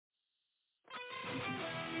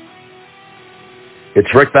It's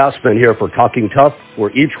Rick Bassman here for Talking Tough,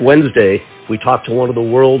 where each Wednesday we talk to one of the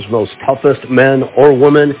world's most toughest men or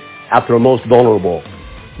women at their most vulnerable.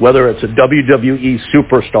 Whether it's a WWE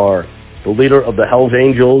superstar, the leader of the Hells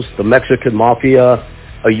Angels, the Mexican Mafia,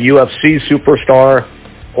 a UFC superstar,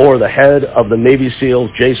 or the head of the Navy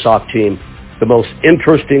SEALs JSOC team, the most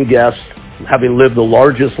interesting guests, having lived the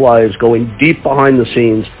largest lives, going deep behind the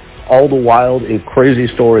scenes, all the wild and crazy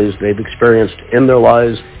stories they've experienced in their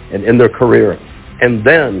lives and in their career. And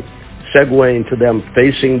then segueing to them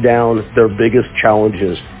facing down their biggest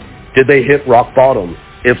challenges. Did they hit rock bottom?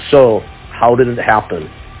 If so, how did it happen?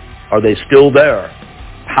 Are they still there?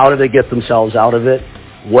 How did they get themselves out of it?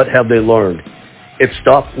 What have they learned? It's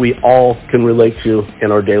stuff we all can relate to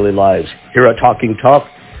in our daily lives. Here at Talking Tough,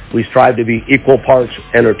 we strive to be equal parts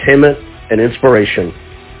entertainment and inspiration.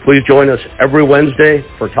 Please join us every Wednesday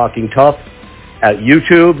for Talking Tough at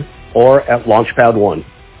YouTube or at Launchpad One.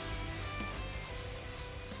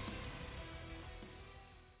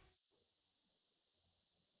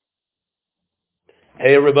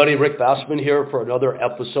 Hey everybody, Rick Bassman here for another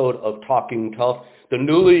episode of Talking Tough, the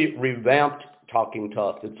newly revamped Talking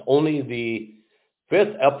Tough. It's only the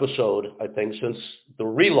 5th episode, I think, since the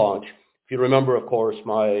relaunch. If you remember, of course,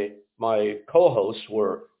 my co-hosts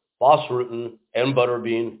were Boss Rutan and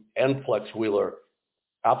Butterbean and Flex Wheeler,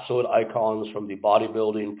 absolute icons from the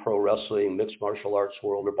bodybuilding, pro wrestling, mixed martial arts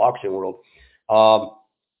world, or boxing world.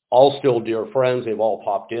 All still dear friends. They've all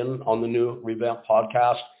popped in on the new revamped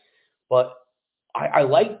podcast. But I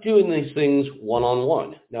like doing these things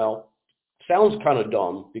one-on-one. Now, sounds kind of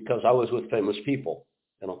dumb because I was with famous people.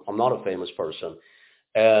 I'm not a famous person.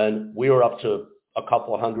 And we were up to a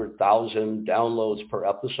couple 100,000 downloads per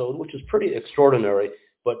episode, which is pretty extraordinary.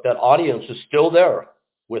 But that audience is still there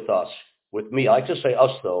with us, with me. I like to say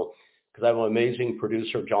us, though, because I have an amazing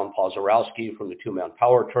producer, John Pozorowski from the Two-Man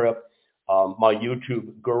Power Trip, my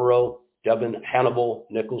YouTube guru, Devin Hannibal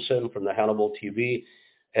Nicholson from the Hannibal TV.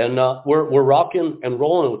 And we're rocking and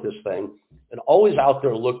rolling with this thing, and always out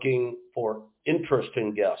there looking for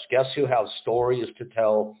interesting guests who have stories to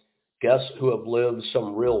tell, guests who have lived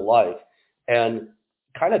some real life. And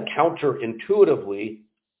kind of counterintuitively,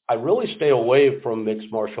 I really stay away from mixed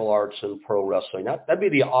martial arts and pro wrestling. That'd be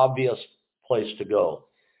the obvious place to go.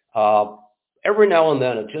 Every now and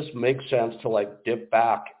then, it just makes sense to like dip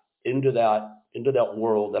back into that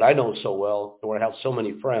world that I know so well, and where I have so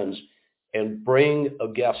many friends, and bring a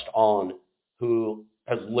guest on who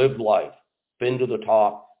has lived life, been to the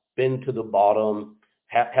top, been to the bottom,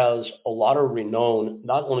 has a lot of renown,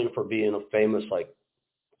 not only for being a famous like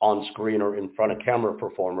on-screen or in front of camera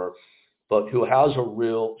performer, but who has a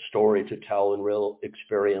real story to tell and real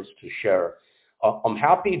experience to share. I'm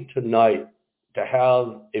happy tonight to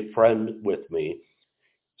have a friend with me.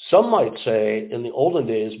 Some might say in the olden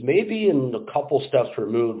days, maybe in a couple steps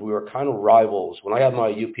removed, we were kind of rivals. When I had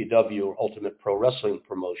my UPW, Ultimate Pro Wrestling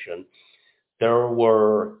promotion, there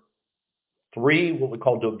were 3 what we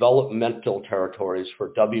call developmental territories for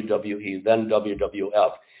WWE, then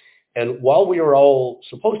WWF. And while we were all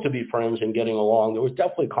supposed to be friends and getting along, there was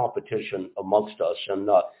definitely competition amongst us. And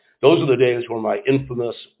those are the days where my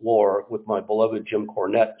infamous war with my beloved Jim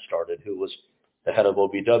Cornette started, who was the head of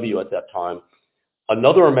OVW at that time.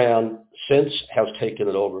 Another man since has taken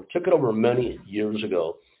it over, took it over many years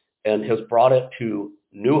ago, and has brought it to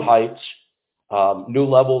new heights, new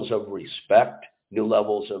levels of respect, new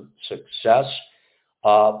levels of success.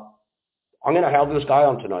 I'm going to have this guy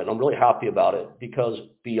on tonight. I'm really happy about it because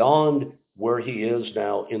beyond where he is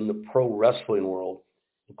now in the pro wrestling world,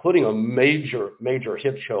 including a major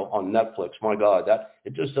hit show on Netflix, my God, that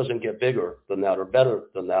it just doesn't get bigger than that or better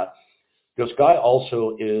than that. This guy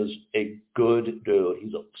also is a good dude.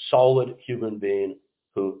 He's a solid human being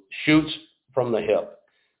who shoots from the hip.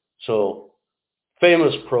 So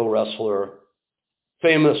famous pro wrestler,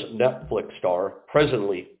 famous Netflix star,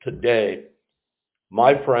 presently today,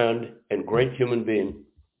 my friend and great human being,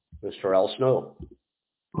 Mr. Al Snow.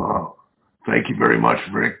 Wow. Thank you very much,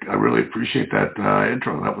 Rick. I really appreciate that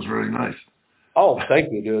intro. That was really nice. Oh, thank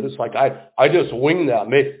you, dude. It's like I just winged that.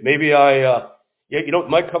 Maybe it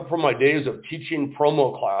might come from my days of teaching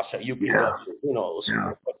promo class at UPS. Yeah. Who knows?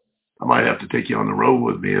 Yeah. I might have to take you on the road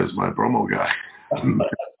with me as my promo guy.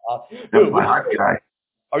 Dude, my hot guy.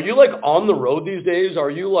 Are you like on the road these days? Are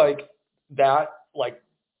you like that, like,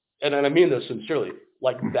 and I mean this sincerely,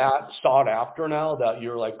 like that sought after now that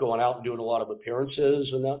you're like going out and doing a lot of appearances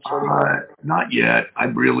and that sort of thing? Not yet. I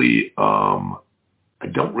really, I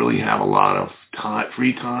don't really have a lot of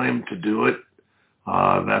free time to do it.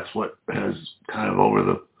 That's what has kind of over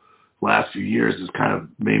the last few years has kind of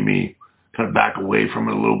made me kind of back away from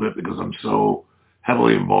it a little bit because I'm so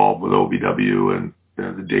heavily involved with OVW and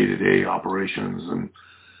the day-to-day operations and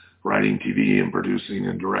writing TV and producing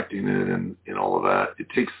and directing it and all of that. It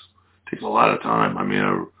takes a lot of time. I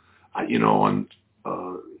mean, on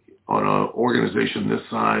an organization this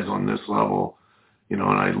size, on this level, and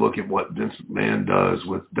I look at what Vince McMahon does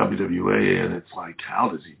with WWA, and it's like, how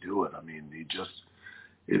does he do it? I mean,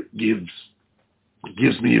 it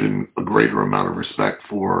gives me even a greater amount of respect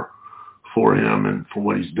for him and for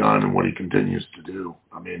what he's done and what he continues to do.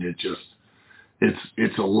 I mean,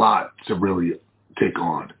 it's a lot to really take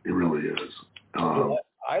on. It really is.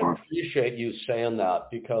 I appreciate you saying that,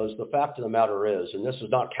 because the fact of the matter is, and this is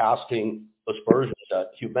not casting aspersions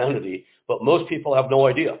at humanity, but most people have no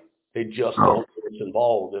idea. They just don't know what's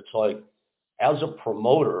involved. It's like, as a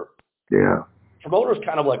promoter, promoter is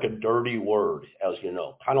kind of like a dirty word, as you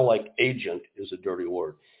know, kind of like agent is a dirty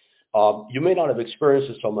word. You may not have experienced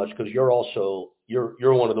it so much because you're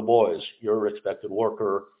one of the boys. You're a respected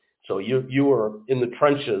worker, so you are in the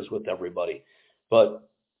trenches with everybody. But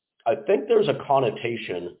I think there's a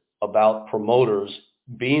connotation about promoters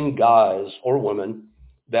being guys or women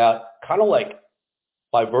that kind of like,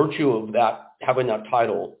 by virtue of that, having that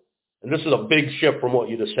title, and this is a big shift from what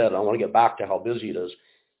you just said, and I want to get back to how busy it is.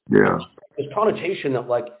 Yeah. This connotation that,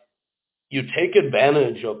 like, you take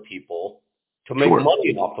advantage of people to make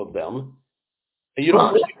money off of them, and you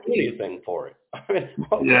don't really do anything for it. I mean,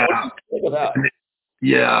 what do you think of that?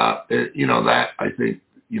 Yeah, that, I think,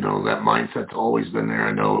 that mindset's always been there.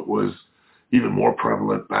 I know it was even more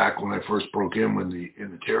prevalent back when I first broke in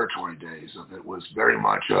the territory days. It was very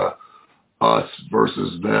much us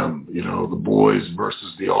versus them, the boys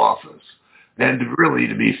versus the office. And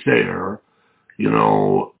to be fair,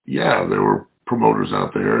 there were promoters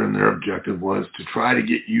out there, and their objective was to try to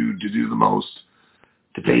get you to do the most,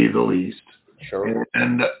 to pay you the least. Sure.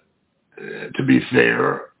 And to be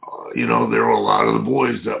fair, there were a lot of the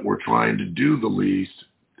boys that were trying to do the least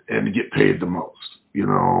and to get paid the most,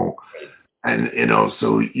 and,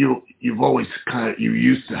 so you've always you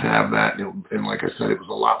used to have that. And like I said, it was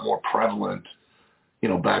a lot more prevalent,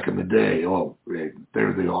 back in the day. Oh,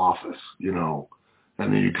 they're the office, and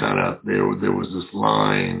then there was this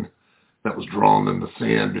line that was drawn in the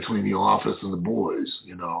sand between the office and the boys,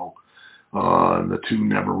 and the two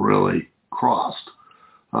never really crossed.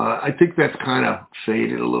 I think that's kind of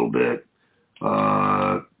faded a little bit.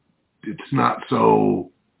 It's not so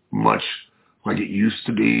much like it used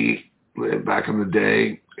to be back in the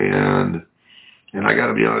day. And I got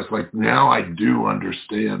to be honest, like, now I do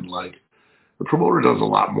understand, like, the promoter does a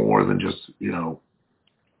lot more than just,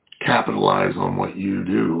 capitalize on what you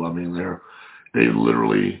do. I mean, they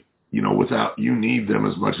literally, without, you need them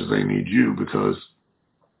as much as they need you, because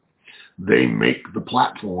they make the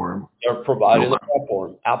platform. They're providing the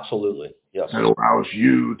platform. Absolutely. Yes. That allows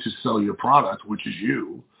you to sell your product, which is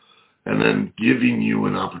you, and then giving you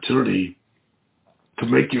an opportunity to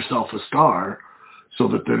make yourself a star, so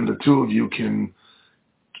that then the two of you can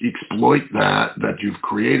exploit that you've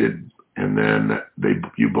created, and then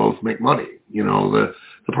you both make money. The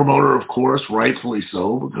promoter, of course, rightfully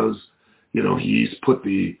so, because, he's put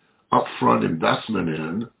the upfront investment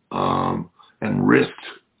in, and risked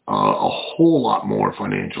a whole lot more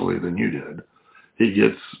financially than you did. He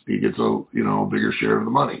gets a bigger share of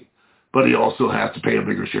the money, but he also has to pay a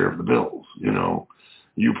bigger share of the bills.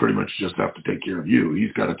 You pretty much just have to take care of you.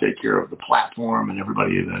 He's got to take care of the platform and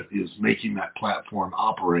everybody that is making that platform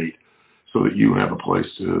operate, so that you have a place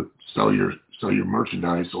to sell your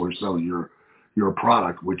merchandise or sell your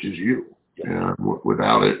product, which is you. And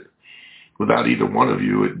without either one of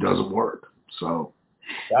you, it doesn't work. So.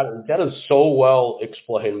 That is so well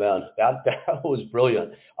explained, man. That was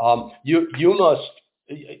brilliant. You must.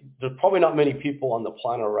 There's probably not many people on the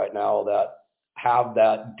planet right now that have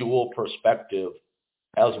that dual perspective,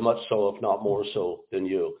 as much so, if not more so, than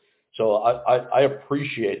you. So I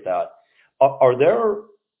appreciate that. Are there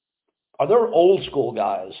old school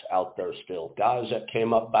guys out there still? Guys that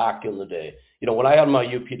came up back in the day. When I had my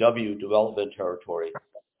UPW development territory,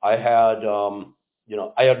 I had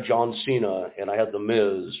I had John Cena, and I had The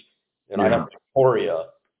Miz, and I had Victoria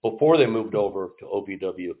before they moved over to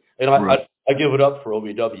OVW. And I give it up for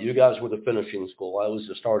OVW. You guys were the finishing school. I was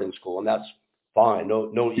the starting school, and that's fine.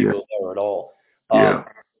 No ego there at all.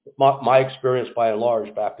 My experience, by and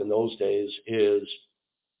large, back in those days, is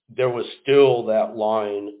there was still that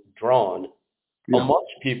line drawn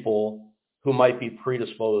amongst people who might be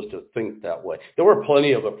predisposed to think that way. There were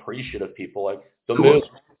plenty of appreciative people. Like The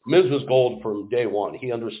Miz was gold from day one.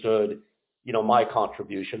 He understood, my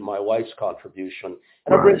contribution, my wife's contribution.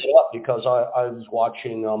 And I bring it up because I was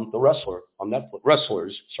watching The Wrestler on Netflix,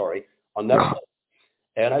 on Netflix.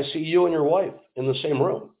 And I see you and your wife in the same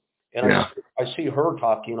room. And Yeah. I see her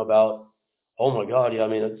talking about, oh my God, yeah, I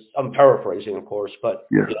mean, I'm paraphrasing, of course, but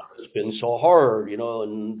Yeah. it's been so hard,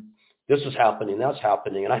 and this is happening, that's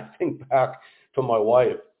happening. And I think back to my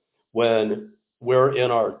wife when we're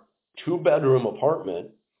in our two-bedroom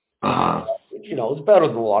apartment, Uh-huh. it's better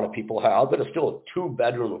than a lot of people have, but it's still a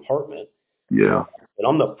two-bedroom apartment. Yeah. And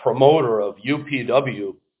I'm the promoter of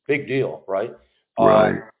UPW, big deal, right? Uh,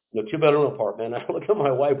 Right. the two-bedroom apartment. I look at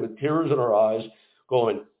my wife with tears in her eyes,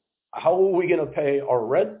 going, "How are we going to pay our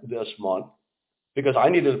rent this month?" Because I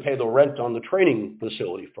needed to pay the rent on the training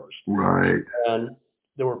facility first. Right. And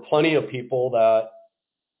there were plenty of people that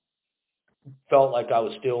felt like I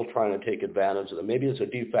was still trying to take advantage of them. Maybe it's a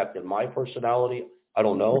defect in my personality. I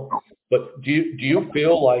don't know. But do you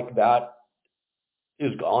feel like that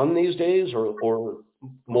is gone these days, or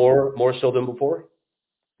more so than before?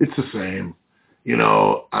 It's the same.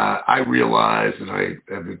 I realize and I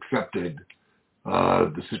have accepted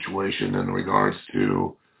the situation in regards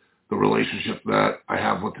to the relationship that I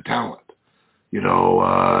have with the talent. You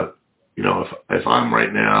know, if I'm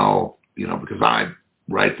right now, because I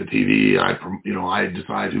write the TV, I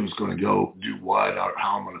decide who's going to go do what or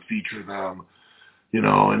how I'm going to feature them.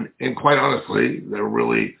 And quite honestly,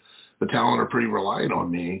 the talent are pretty reliant on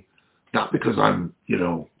me, not because I'm,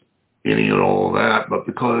 any and all of that, but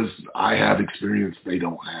because I have experience they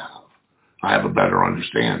don't have. I have a better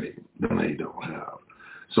understanding than they don't have.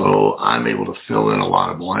 So I'm able to fill in a lot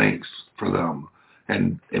of blanks for them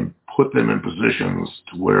and put them in positions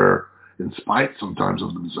to where, in spite sometimes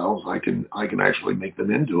of themselves, I can actually make them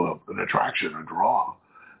into an attraction, a draw,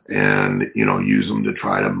 and use them to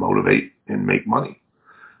try to motivate and make money.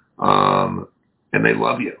 And they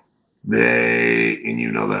love you. And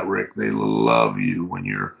you know that, Rick. They love you when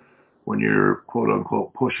you're quote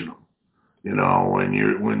unquote pushing them.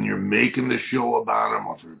 When you're making the show about them,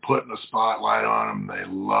 or if you're putting a spotlight on them, they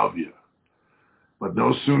love you. But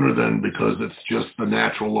no sooner than, because it's just the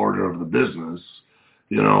natural order of the business.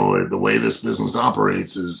 The way this business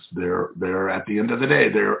operates is they're at the end of the day,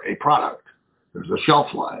 they're a product. There's a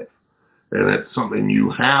shelf life. And it's something you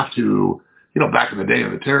have to, back in the day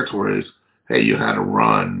in the territories, hey, you had a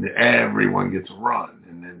run, everyone gets a run.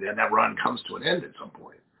 And then that run comes to an end at some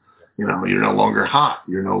point. You're no longer hot.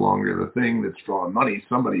 You're no longer the thing that's drawing money.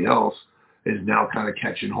 Somebody else is now kind of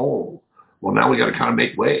catching hold. Well, now we got to kind of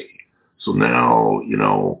make way. So now,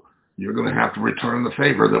 you're going to have to return the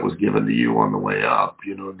favor that was given to you on the way up.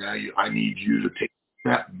 Now I need you to take a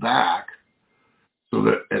step back so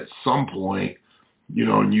that at some point,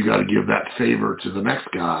 and you got to give that favor to the next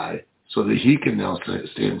guy so that he can now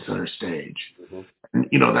stay in center stage. Mm-hmm. And,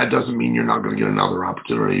 that doesn't mean you're not going to get another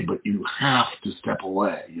opportunity, but you have to step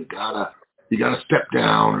away. You gotta step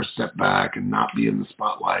down or step back and not be in the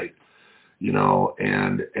spotlight,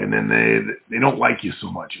 and then they don't like you so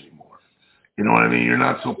much anymore. You know what I mean? You're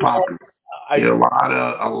not so popular. You get a lot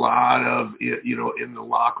of, in the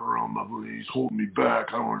locker room of, he's holding me back.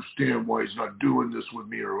 I don't understand why he's not doing this with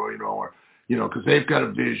me, because they've got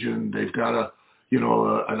a vision, they've got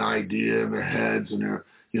an idea in their heads, and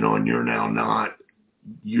and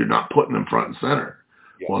you're not putting them front and center.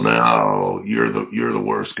 Yes. Well, now you're the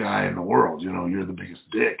worst guy in the world. You're the biggest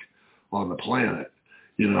dick on the planet.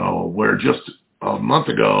 Where just a month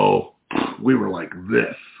ago we were like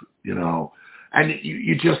this. And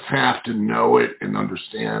you just have to know it and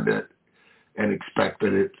understand it and expect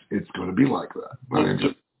that it's going to be like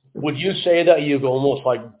that. Would you say that you've almost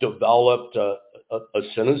like developed a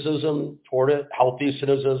cynicism toward it, healthy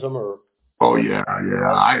cynicism, or? Oh yeah.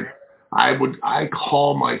 I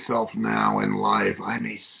call myself now in life, I'm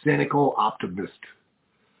a cynical optimist.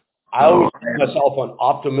 I always call myself an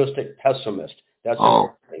optimistic pessimist. That's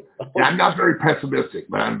yeah, I'm not very pessimistic,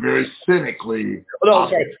 but I'm very cynically.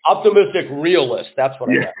 Optimistic realist. That's what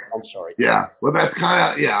I meant. I'm sorry. Yeah, well, that's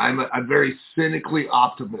kind of I'm very cynically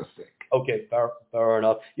optimistic. Okay, fair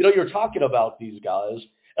enough. You're talking about these guys,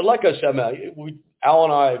 and like I said, man, Al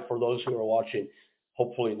and I, for those who are watching,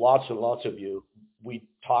 hopefully lots and lots of you, we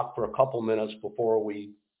talked for a couple minutes before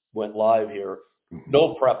we went live here.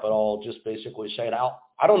 No prep at all, just basically saying, Al,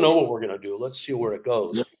 I don't know what we're going to do. Let's see where it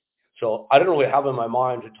goes. Yeah. So I didn't really have in my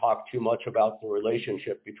mind to talk too much about the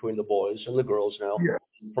relationship between the boys and the girls now,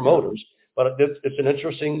 promoters. But it's an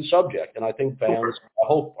interesting subject, and I think fans, I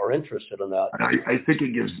hope, are interested in that. I think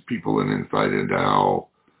it gives people an insight into how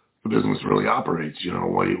the business really operates.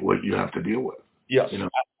 What you have to deal with. Yes,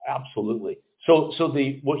 absolutely. So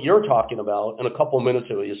what you're talking about, in a couple of minutes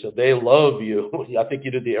ago, you said they love you. I think you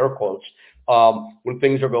did the air quotes when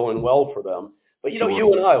things are going well for them. But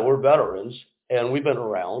you and I, we're veterans, and we've been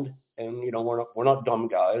around, and we're not dumb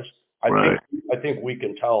guys. I think we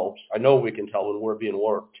can tell. I know we can tell when we're being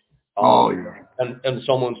worked. Oh, yeah. And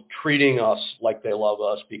someone's treating us like they love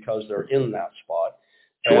us because they're in that spot.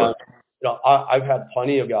 Sure. And I've had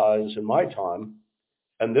plenty of guys in my time,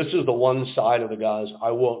 and this is the one side of the guys,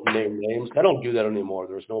 I won't name names. I don't do that anymore.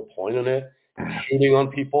 There's no point in it, shooting on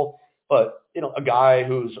people. But, a guy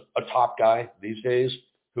who's a top guy these days,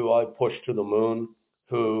 who I pushed to the moon,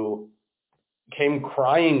 who came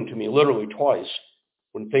crying to me literally twice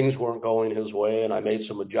when things weren't going his way, and I made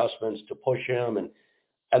some adjustments to push him and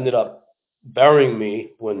ended up burying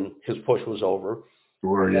me when his push was over.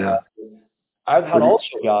 Sure, yeah. I've had also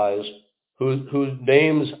guys whose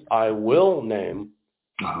names I will name.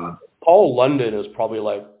 Uh-huh. Paul London is probably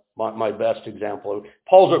like my best example.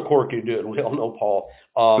 Paul's a quirky dude. We all know Paul.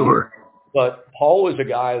 Sure. But Paul was a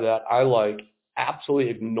guy that I absolutely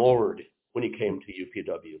ignored when he came to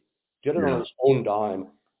UPW. Did it on his own dime.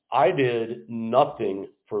 I did nothing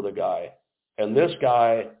for the guy. And this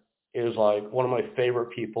guy is like one of my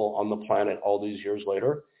favorite people on the planet all these years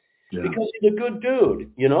later because he's a good dude,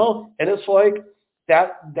 And it's like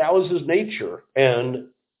that was his nature. And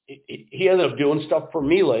he ended up doing stuff for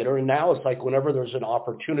me later. And now it's like whenever there's an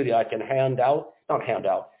opportunity I can not hand out,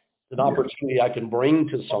 an opportunity I can bring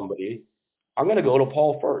to somebody, I'm going to go to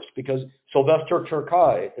Paul first because Sylvester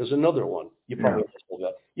Turkai is another one. You probably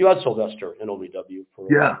had Sylvester in OVW for a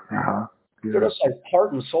while. Uh-huh. They're just like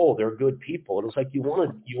heart and soul. They're good people. And it's like you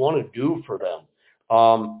want to do for them.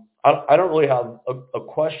 I don't really have a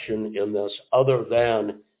question in this other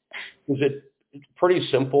than it's pretty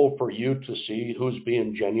simple for you to see who's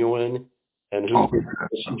being genuine and who's being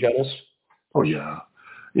disingenuous. Oh yeah,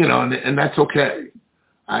 and that's okay.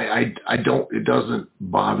 I don't. It doesn't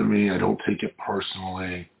bother me. I don't take it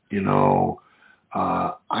personally.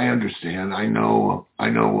 I understand. I know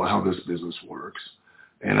how this business works,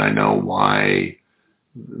 and I know why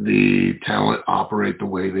the talent operate the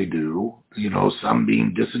way they do. Some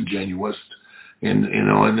being disingenuous,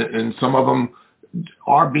 and some of them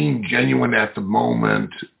are being genuine at the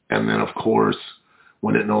moment, and then of course,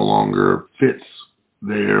 when it no longer fits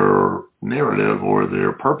their narrative or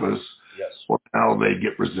their purpose, or how they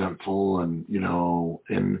get resentful, and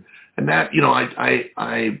that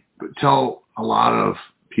I tell a lot of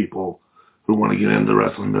people who want to get into the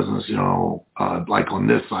wrestling business, like on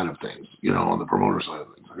this side of things, on the promoter side of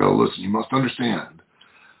things. I go, listen, you must understand.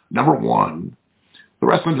 Number one, the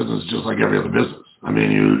wrestling business is just like every other business. I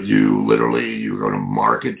mean, you're going to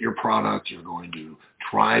market your product. You're going to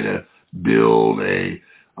try to build a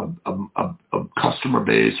customer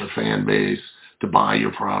base or fan base to buy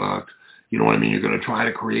your product. You know what I mean? You're going to try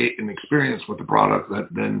to create an experience with the product that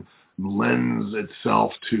then lends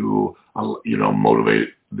itself to, motivate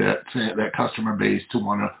that customer base to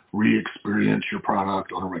want to re-experience your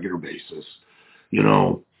product on a regular basis.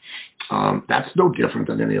 That's no different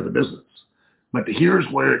than any other business. But here's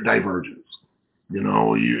where it diverges.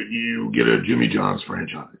 You get a Jimmy John's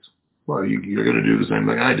franchise. Well, you're going to do the same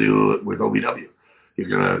thing I do with OVW. You're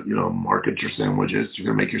going to, market your sandwiches. You're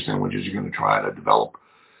going to make your sandwiches. You're going to try to develop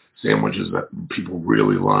sandwiches that people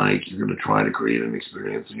really like. You're going to try to create an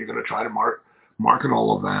experience, and you're going to try to market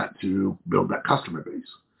all of that to build that customer base.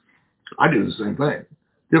 I do the same thing.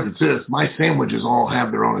 The difference is my sandwiches all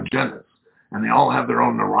have their own agendas, and they all have their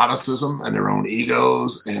own neuroticism and their own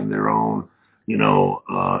egos and their own,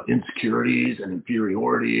 insecurities and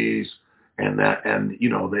inferiorities, and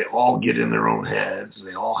they all get in their own heads.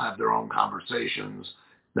 They all have their own conversations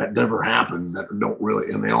that never happen, that don't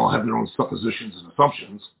really, and they all have their own suppositions and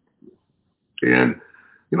assumptions. And,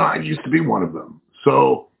 I used to be one of them.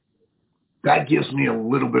 So that gives me a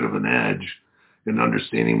little bit of an edge in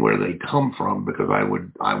understanding where they come from, because I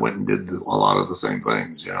went and did a lot of the same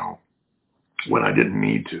things, when I didn't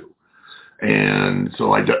need to. And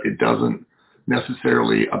so it doesn't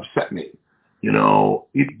necessarily upset me.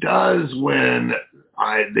 It does when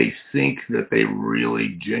they think that they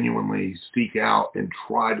really genuinely seek out and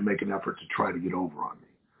try to make an effort to try to get over on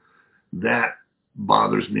me. That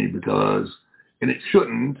bothers me because, and it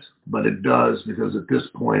shouldn't, but it does, because at this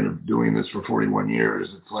point of doing this for 41 years,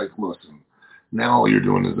 it's like, listen, now all you're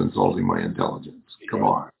doing is insulting my intelligence. Come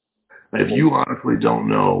on. If you honestly don't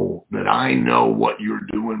know that I know what you're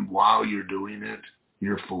doing while you're doing it,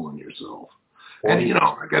 you're fooling yourself. And,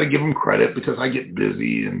 I got to give them credit because I get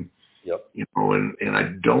busy and, and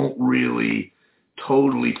I don't really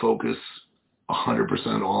totally focus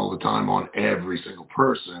 100% all the time on every single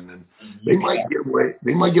person. And they might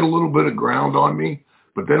get a little bit of ground on me,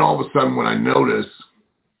 but then all of a sudden when I notice,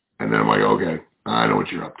 and then I'm like, okay, I know what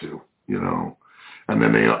you're up to, And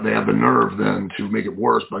then they have the nerve then to make it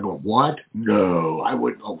worse by going, what? No, I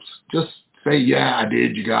wouldn't. Oh, just say, yeah, I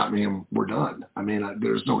did. You got me, and we're done. I mean,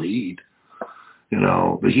 there's no heat.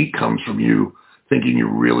 The heat comes from you thinking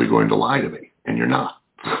you're really going to lie to me, and you're not.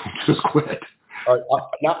 Just quit. All right,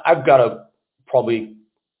 now I've got probably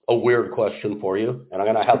a weird question for you, and I'm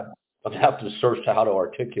gonna have to search to how to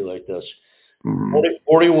articulate this. Mm-hmm.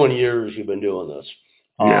 41 years you've been doing this.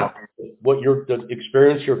 Yeah. The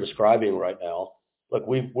experience you're describing right now, look,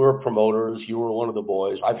 we're promoters. You were one of the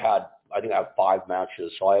boys. I think I have 5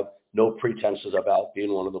 matches, so I have no pretenses about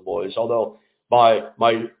being one of the boys. Although my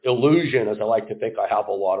illusion is I like to think I have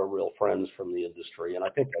a lot of real friends from the industry, and I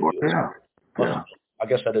think I Well, do. yeah. Yeah. I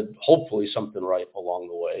guess I did hopefully something right along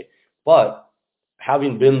the way. But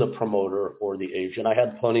having been the promoter or the agent, I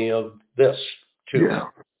had plenty of this too. Yeah.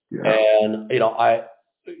 Yeah. And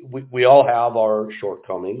we all have our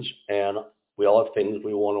shortcomings, and we all have things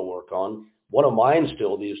we want to work on. One of mine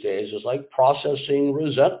still these days is like processing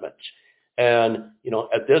resentment. And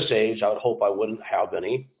at this age, I would hope I wouldn't have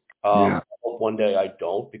any. Yeah. I hope one day I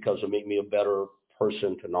don't, because it'll make me a better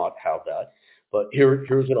person to not have that. But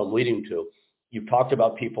here's what I'm leading to. You've talked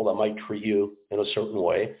about people that might treat you in a certain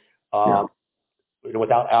way. Yeah.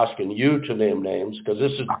 Without asking you to name names, because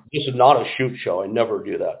this is not a shoot show. I never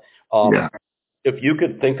do that. Yeah. If you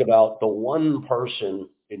could think about the one person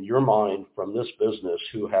in your mind from this business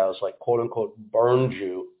who has, like, quote unquote, burned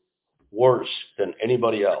you worse than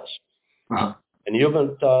anybody else, Uh-huh. and you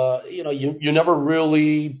haven't, you never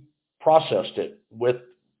really processed it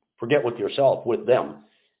forget with yourself, with them.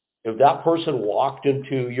 If that person walked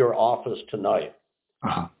into your office tonight,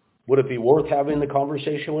 Uh-huh. would it be worth having the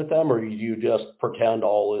conversation with them, or do you just pretend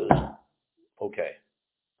all is okay?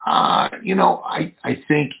 I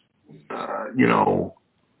think,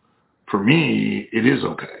 for me, it is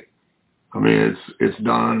okay. I mean, it's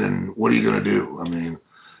done, and what are you going to do? I mean,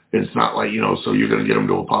 it's not like, so you're going to get them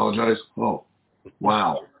to apologize? Oh,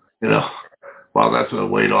 wow. Wow, that's a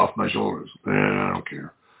weight off my shoulders. I don't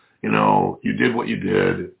care. You did what you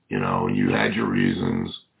did, you had your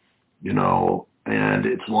reasons, and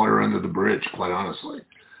it's water under the bridge, quite honestly.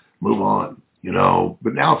 Move on,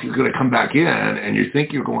 But now if you're going to come back in and you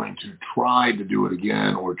think you're going to try to do it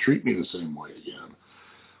again or treat me the same way again,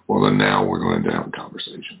 well, then now we're going to have a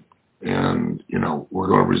conversation. And, we're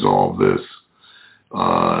going to resolve this,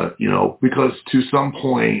 because to some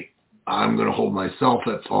point I'm going to hold myself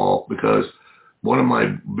at fault, because one of my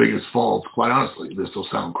biggest faults, quite honestly, this will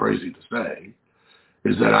sound crazy to say,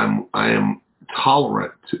 is that I am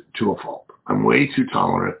tolerant to a fault. I'm way too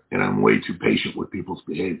tolerant, and I'm way too patient with people's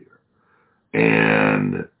behavior.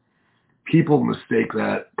 And people mistake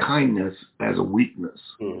that kindness as a weakness.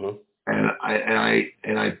 Mm-hmm. And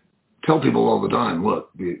I tell people all the time,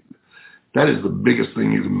 look, that is the biggest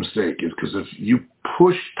thing you can mistake, is because if you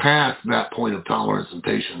push past that point of tolerance and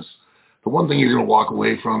patience, the one thing you're going to walk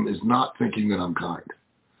away from is not thinking that I'm kind.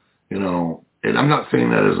 And I'm not saying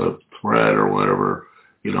that as a threat or whatever,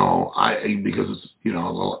 because it's,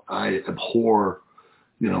 I abhor,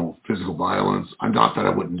 physical violence. I'm not that I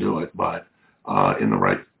wouldn't do it, but in the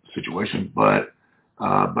right situation. But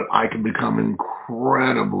I can become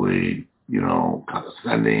incredibly,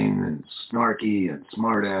 condescending and snarky and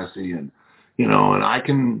smart-assy, and and I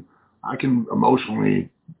can emotionally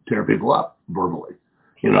tear people up verbally.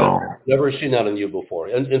 Never seen that in you before.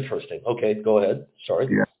 Interesting. Okay, go ahead. Sorry.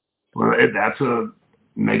 Yeah. Well, that's a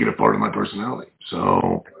negative part of my personality.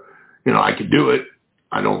 So, I could do it.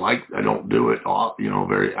 I don't do it all,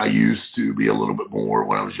 I used to be a little bit more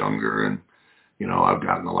when I was younger, and, I've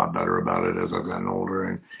gotten a lot better about it as I've gotten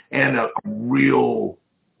older. And a real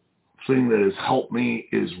thing that has helped me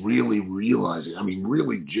is really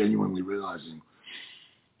really genuinely realizing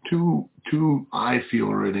two, I feel,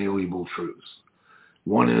 are inalienable truths.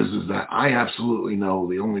 One is that I absolutely know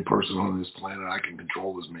the only person on this planet I can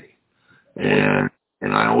control is me. And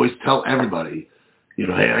I always tell everybody,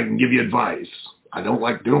 hey, I can give you advice. I don't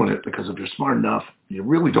like doing it, because if you're smart enough, you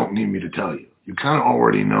really don't need me to tell you. You kind of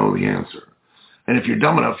already know the answer. And if you're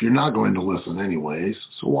dumb enough, you're not going to listen anyways.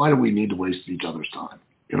 So why do we need to waste each other's time?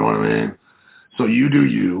 You know what I mean? So you do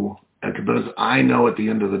you, because I know at the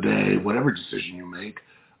end of the day, whatever decision you make,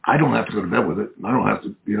 I don't have to go to bed with it. I don't have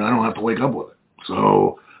to, I don't have to wake up with it.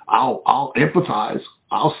 So I'll empathize.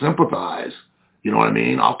 I'll sympathize. You know what I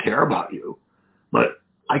mean? I'll care about you, but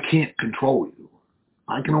I can't control you.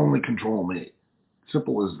 I can only control me.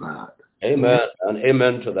 Simple as that. Amen, and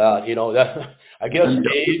amen to that. That, I guess,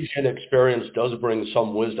 age and experience does bring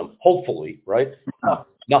some wisdom, hopefully, right? Not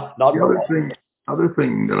The other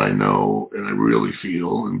thing that I know and I really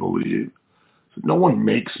feel and believe, that no one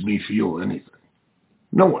makes me feel anything.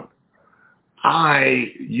 No one.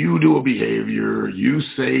 You do a behavior, you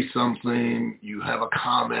say something, you have a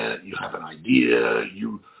comment, you have an idea,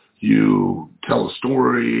 you tell a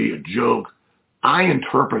story, a joke. I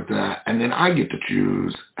interpret that, and then I get to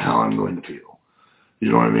choose how I'm going to feel.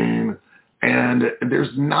 You know what I mean? And there's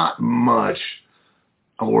not much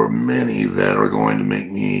or many that are going to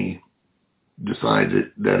make me decide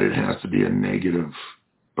that it has to be a negative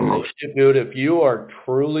emotion. Dude, if you are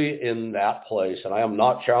truly in that place, and I am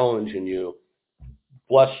not challenging you,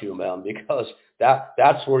 bless you, man, because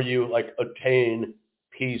that's where you like attain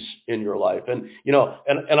peace in your life. And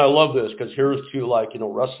and I love this because here's two like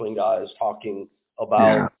wrestling guys talking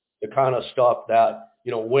about Yeah. the kind of stuff that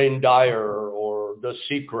Wayne Dyer or The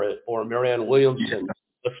Secret or Marianne Williamson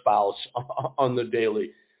espouse on the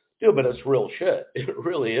daily. Dude, but it's real shit. It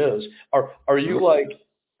really is. Are you like?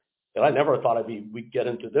 And I never thought we'd get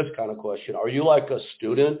into this kind of question. Are you like a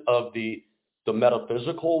student of the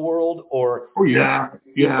metaphysical world, or Oh yeah, or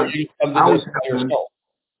yeah. you come to I this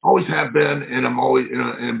always by have been, yourself? and I'm always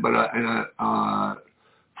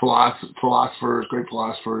philosophers, great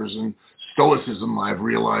philosophers, and Stoicism. I've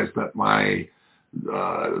realized that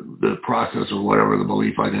the process or whatever the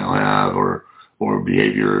belief I now have or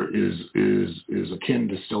behavior is akin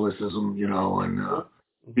to Stoicism, and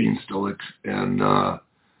being Stoic, and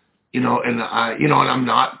and and I'm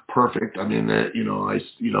not perfect. I mean that it's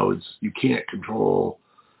you can't control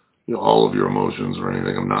all of your emotions or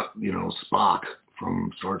anything. I'm not Spock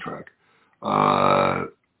from Star Trek,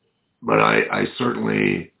 but I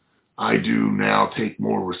certainly I do now take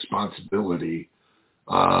more responsibility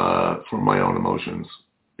for my own emotions,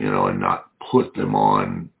 and not put them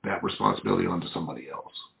on that responsibility onto somebody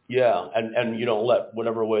else. Yeah, and you don't let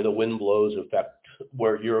whatever way the wind blows affect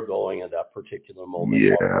where you're going at that particular moment.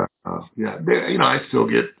 Yeah, yeah. I still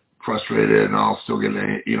get frustrated, and I'll still get,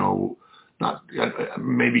 not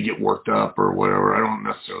maybe get worked up or whatever. I don't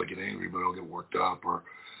necessarily get angry, but I'll get worked up or,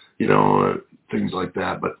 things like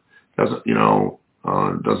that. But doesn't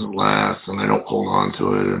last, and I don't hold on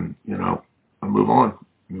to it, and I move on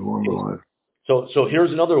with life. So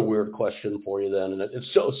here's another weird question for you then, and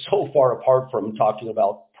it's so far apart from talking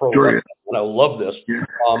about pro Sure. wrestling, and I love this. Yeah.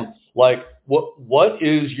 Like what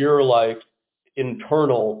is your like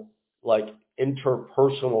internal like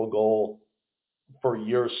interpersonal goal for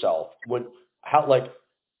yourself? How like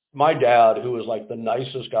my dad, who was like the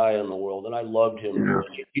nicest guy in the world, and I loved him. Yeah.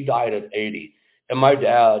 He died at 80. And my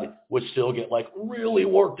dad would still get like really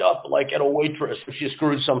worked up, like at a waitress if she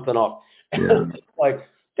screwed something up. Yeah. Like,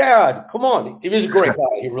 Dad, come on. He was a great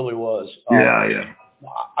guy. He really was. Yeah. Yeah.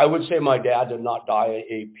 I would say my dad did not die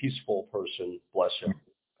a peaceful person, bless him.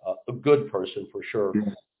 A good person for sure.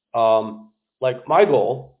 Yeah. Like my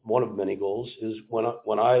goal, one of many goals, is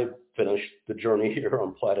when I finish the journey here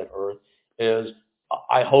on planet Earth, is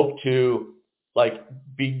I hope to like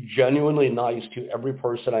be genuinely nice to every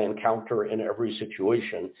person I encounter in every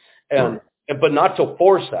situation, and Right. but not to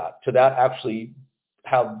force that actually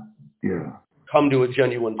have Yeah. come to a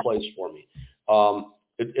genuine place for me.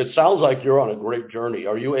 It sounds like you're on a great journey.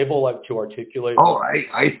 Are you able like to articulate Oh, like?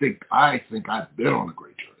 I think I've been on a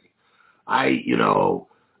great journey.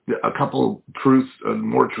 A couple truths,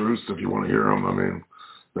 more truths if you want to hear them. I mean,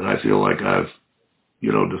 that I feel like I've,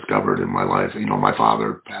 discovered in my life. My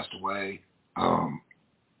father passed away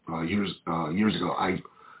years ago.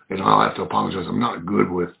 I'll have to apologize. I'm not good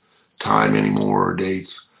with time anymore or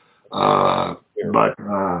dates. But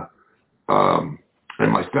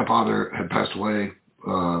and my stepfather had passed away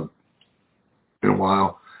in a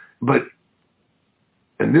while, but.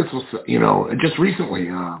 And this was, and just recently,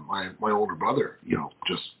 my older brother,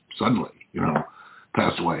 just suddenly,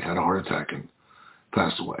 passed away, had a heart attack and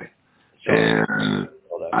passed away. And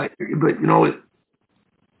but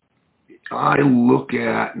I look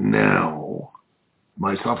at now,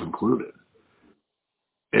 myself included,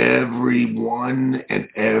 everyone and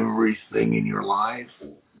everything in your life,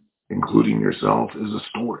 including yourself, is a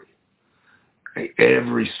story.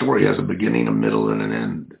 Every story has a beginning, a middle, and an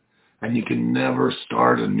end. And you can never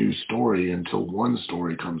start a new story until one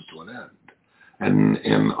story comes to an end. And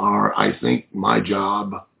I think my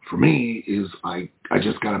job for me is I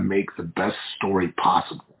just got to make the best story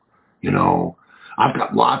possible. I've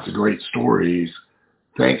got lots of great stories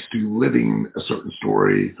thanks to living a certain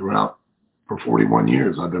story throughout. For 41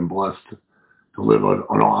 years, I've been blessed to live an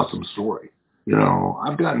awesome story.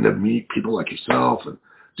 I've gotten to meet people like yourself and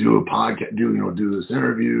do a podcast, do this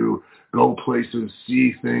interview, go places,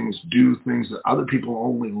 see things, do things that other people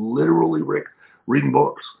only literally reading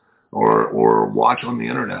books or watch on the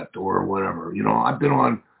internet or whatever. I've been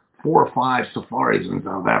on 4 or 5 safaris in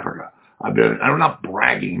South Africa. I'm not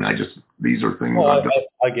bragging. These are things I've done.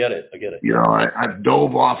 I get it. I've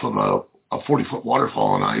dove off of a 40-foot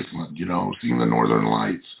waterfall in Iceland, seeing the northern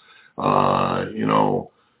lights. The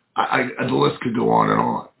list could go on and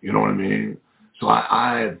on. You know what I mean? So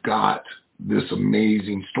I've got this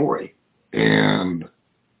amazing story, and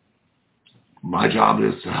my job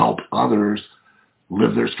is to help others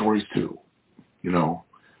live their stories too, you know,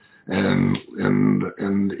 and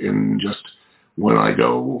just when I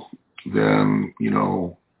go, then, you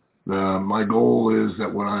know, my goal is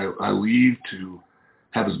that when I leave to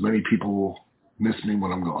have as many people miss me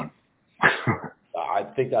when I'm gone. I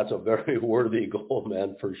think that's a very worthy goal,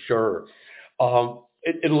 man, for sure.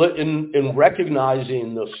 In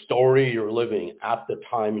recognizing the story you're living at the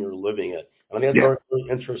time you're living it, and I think that's Yeah, very, very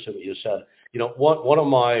interesting what you said. You know, one of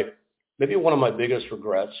my biggest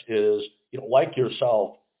regrets is, you know, like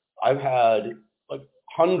yourself, I've had like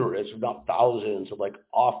hundreds, if not thousands, of like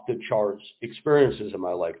off the charts experiences in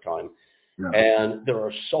my lifetime. yeah. And there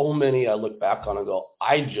are so many I look back on and go,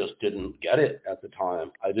 I just didn't get it at the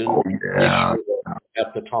time. I Oh didn't yeah. appreciate it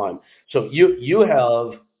at the time. So you're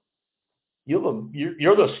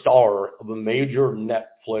the star of a major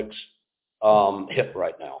Netflix hit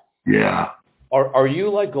right now. Yeah. Are you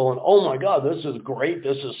like going, oh my God, this is great,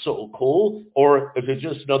 this is so cool, or is it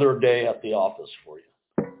just another day at the office for you?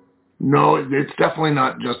 No, it's definitely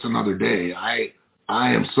not just another day. I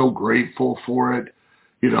am so grateful for it.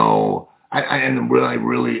 You know, and when I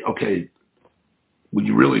really, okay, when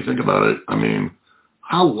you really think about it, I mean,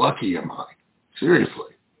 how lucky am I?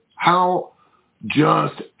 Seriously. How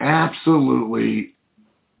just absolutely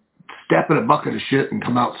step in a bucket of shit and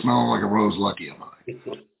come out smelling like a rose lucky am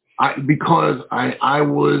because I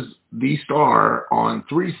was the star on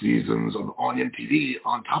 3 seasons of on MTV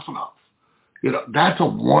on Tough Enough. You know, that's a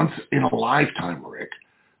once in a lifetime, Rick.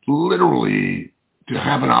 Literally to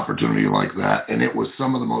have an opportunity like that. And it was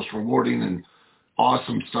some of the most rewarding and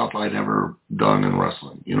awesome stuff I'd ever done in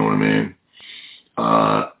wrestling. You know what I mean?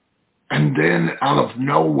 And then out of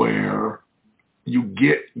nowhere, you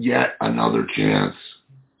get yet another chance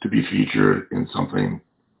to be featured in something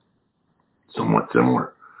somewhat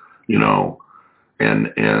similar, you know, and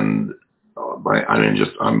I mean,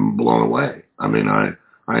 just I'm blown away. I mean, I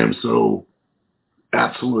am so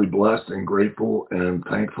absolutely blessed and grateful and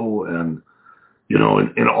thankful, and you know,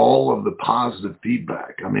 in all of the positive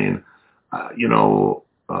feedback. I mean, you know,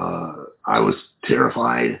 I was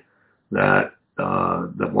terrified that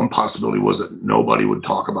that one possibility was that nobody would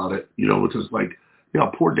talk about it. You know, which is like, you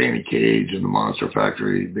know, poor Danny Cage and the Monster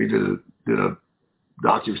Factory. They did a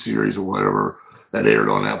docu-series or whatever that aired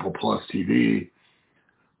on Apple Plus TV.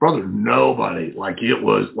 Brother, nobody, like it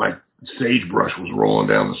was like sagebrush was rolling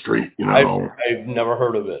down the street, you know. I've never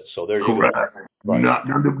heard of it, so there you go. Correct. Right.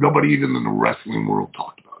 Nobody even in the wrestling world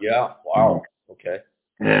talked about it. Yeah. Wow. Okay.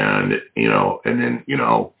 And, you know, and then, you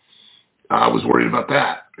know, I was worried about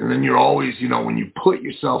that. And then you're always, you know, when you put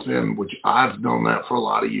yourself in, which I've known that for a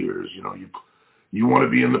lot of years, you know, you want to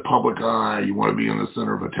be in the public eye, you want to be in the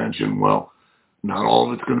center of attention. Well, not all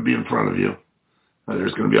of it's going to be in front of you.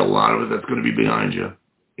 There's going to be a lot of it that's going to be behind you,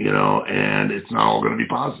 you know, and it's not all going to be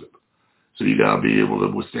positive. So you got to be able to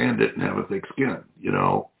withstand it and have a thick skin, you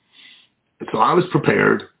know. And so I was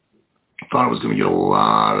prepared. Thought I was going to get a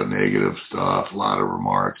lot of negative stuff, a lot of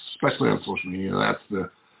remarks, especially on social media. That's the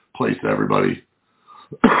place that everybody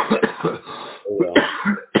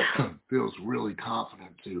feels really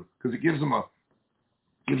confident to, because it gives them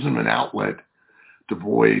an outlet to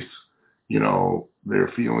voice, you know, their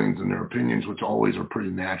feelings and their opinions, which always are pretty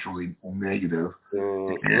naturally negative.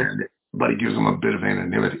 Mm-hmm. But it gives them a bit of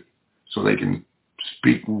anonymity, so they can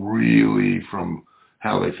speak really from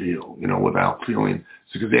how they feel, you know, without feeling,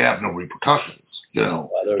 because they have no repercussions, you know.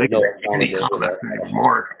 There's They can no make any comment, any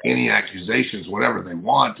remark, any accusations, whatever they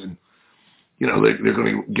want, and, you know, they're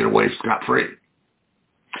going to get away scot-free.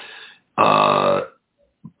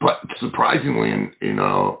 But surprisingly, you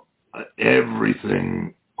know,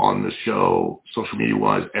 everything on the show, social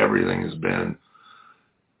media-wise, everything has been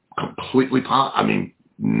completely I mean,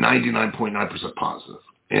 99.9% positive.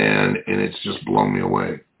 And it's just blown me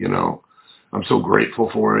away, you know. I'm so grateful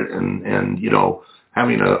for it. And you know,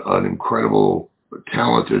 having an incredible,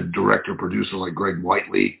 talented director, producer like Greg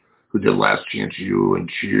Whiteley, who did Last Chance U and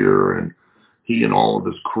Cheer, and he and all of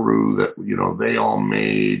his crew that, you know, they all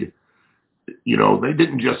made, you know, they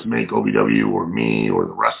didn't just make OVW or me or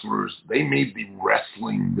the wrestlers. They made the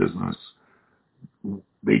wrestling business.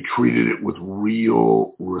 They treated it with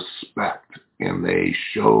real respect, and they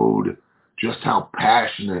showed just how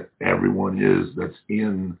passionate everyone is that's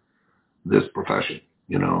in this profession,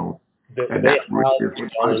 you know. And that's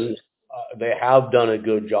really they have done a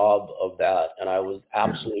good job of that, and I was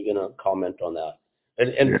absolutely going to comment on that.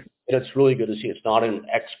 And yeah. it's really good to see. It's not an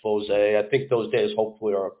expose. I think those days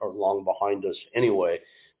hopefully are long behind us anyway.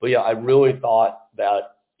 But yeah, I really thought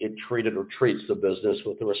that it treated or treats the business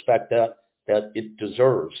with the respect that that it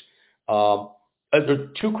deserves. There are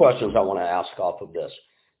two questions I want to ask off of this.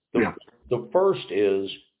 The, Yeah. the first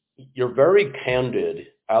is you're very candid,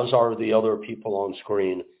 as are the other people on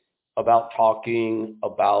screen, about talking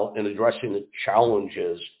about and addressing the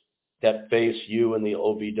challenges that face you in the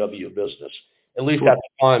OVW business. At least Sure. at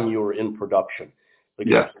the time you were in production.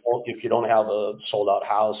 Because Yeah. if you don't have a sold out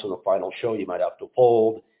house in the final show, you might have to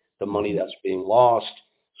fold the money that's being lost,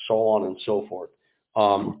 so on and so forth.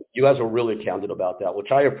 You guys are really candid about that,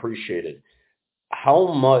 which I appreciated. How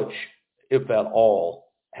much, if at all,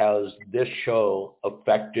 has this show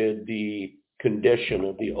affected the condition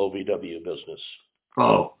of the OVW business?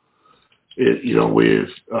 Oh, we've,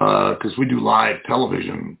 cause we do live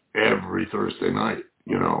television every Thursday night,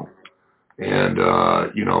 and,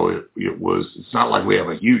 it's not like we have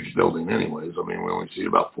a huge building anyways. I mean, we only see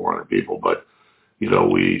about 400 people, but, we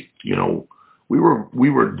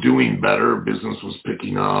were doing better. Business was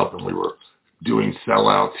picking up and we were doing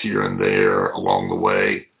sellouts here and there along the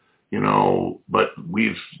way, but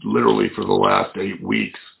we've literally for the last 8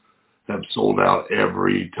 weeks have sold out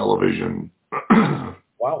every television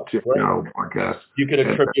Wow, great. podcast. You could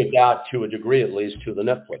attribute that to a degree, at least, to the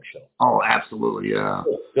Netflix show. Oh, absolutely, yeah.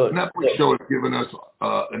 Good. Netflix show has given us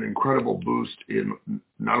an incredible boost in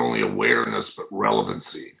not only awareness but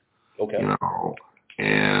relevancy. Okay.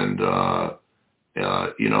 And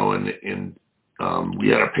we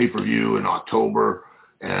had a pay-per-view in October,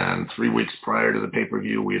 and 3 weeks prior to the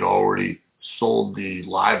pay-per-view, we'd already sold the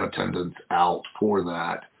live attendance out for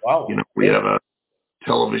that. Wow. We have a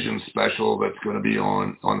television special that's going to be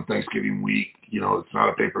on Thanksgiving week. It's not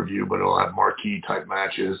a pay-per-view, but it'll have marquee type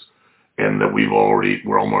matches, and that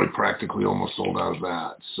we're almost practically almost sold out of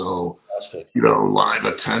that. So, live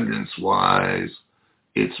attendance wise,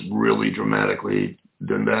 it's really dramatically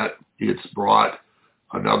done that. It's brought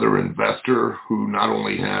another investor who not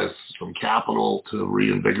only has some capital to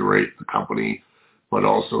reinvigorate the company, but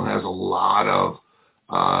also has a lot of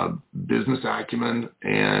business acumen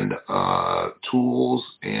and tools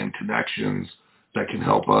and connections that can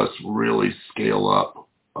help us really scale up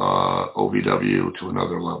OVW to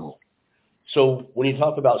another level. So when you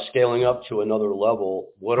talk about scaling up to another level,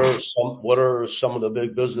 what are some of the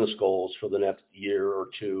big business goals for the next year or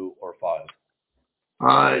 2 or 5?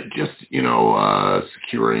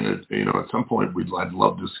 Securing it. At some point, I'd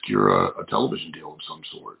love to secure a television deal of some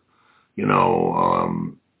sort.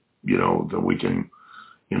 That we can,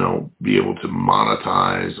 be able to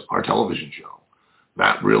monetize our television show.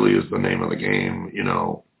 That really is the name of the game.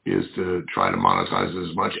 Is to try to monetize it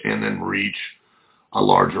as much and then reach a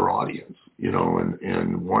larger audience.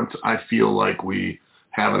 And once I feel like we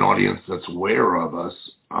have an audience that's aware of us,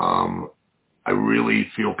 I really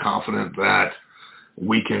feel confident that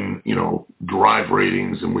we can, drive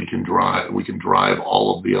ratings and we can drive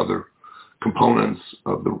all of the other components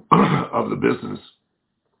of the business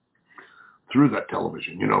through that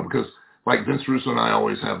television, because like Vince Russo and I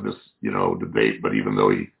always have this, debate, but even though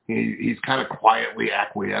he's kind of quietly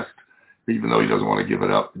acquiesced, even though he doesn't want to give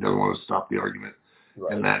it up, he doesn't want to stop the argument.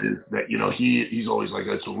 Right. And that is that, he's always like,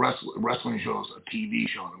 it's a wrestling show is a TV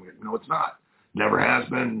show. And I'm like, no, it's not. Never has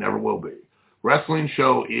been, never will be. Wrestling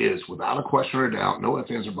show is, without a question or a doubt, no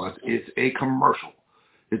ifs, ands, or buts, it's a commercial.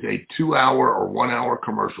 It's a 2-hour or 1-hour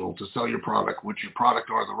commercial to sell your product, which your product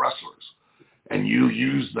are the wrestlers. And you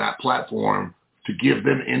use that platform to give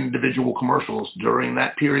them individual commercials during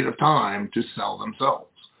that period of time to sell themselves.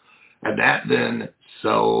 And that then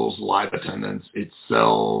sells live attendance, it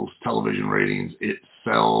sells television ratings, it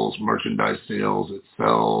sells merchandise sales, it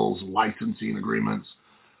sells licensing agreements,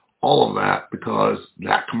 all of that because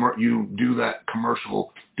you do that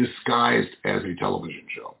commercial disguised as a television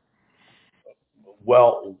show.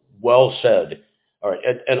 Well said. All right.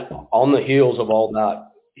 And on the heels of all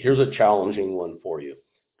that, here's a challenging one for you.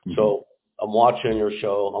 Mm-hmm. So I'm watching your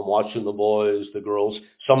show. I'm watching the boys, the girls,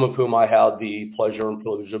 some of whom I had the pleasure and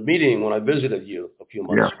privilege of meeting when I visited you a few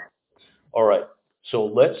months ago. All right. So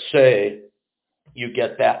let's say you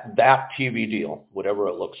get that TV deal, whatever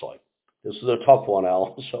it looks like. This is a tough one,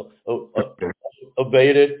 Al. So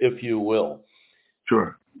evade it if you will.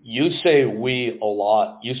 Sure. You say we a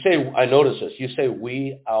lot. You say, I notice this. You say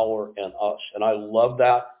we, our, and us. And I love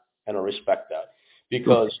that and I respect that.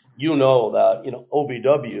 Because you know that,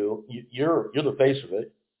 OVW, you're the face of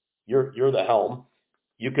it. You're the helm.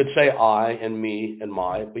 You could say I and me and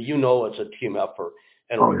my, but it's a team effort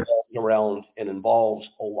and revolves around and involves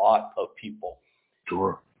a lot of people.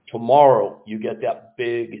 Sure. Tomorrow you get that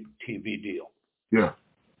big TV deal. Yeah.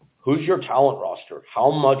 Who's your talent roster? How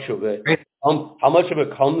much of it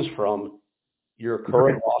comes from your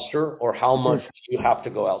current roster, or how much do you have to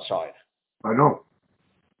go outside? I know.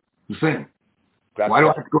 The same. That's Why do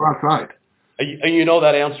I have to go outside? And you know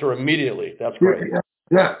that answer immediately. That's great.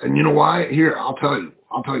 Yeah. And you know why? Here, I'll tell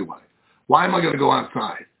you why. Why am I going to go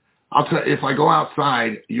outside? If I go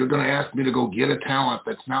outside, you're going to ask me to go get a talent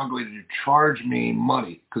that's now going to charge me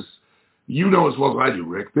money. Because you know as well as I do,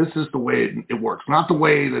 Rick, this is the way it works. Not the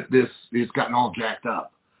way that this has gotten all jacked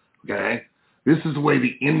up. Okay? This is the way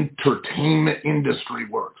the entertainment industry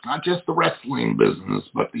works. Not just the wrestling business,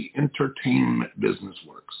 but the entertainment business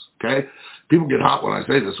works. Okay? People get hot when I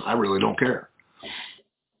say this. I really don't care.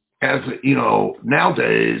 As you know,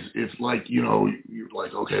 nowadays, it's like, you're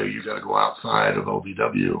like, okay, you got to go outside of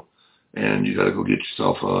OVW and you got to go get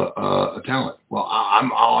yourself a talent. Well,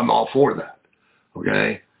 I'm all for that.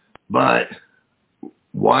 Okay. But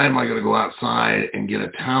why am I going to go outside and get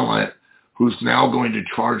a talent who's now going to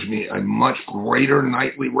charge me a much greater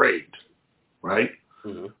nightly rate, right?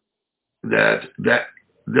 Mm-hmm. That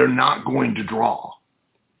they're not going to draw.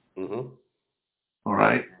 Mm-hmm. All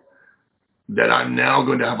right. That I'm now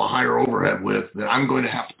going to have a higher overhead with, that I'm going to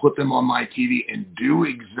have to put them on my TV and do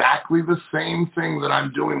exactly the same thing that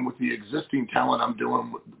I'm doing with the existing talent I'm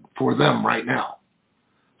doing for them right now.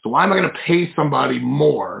 So why am I going to pay somebody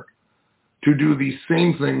more to do the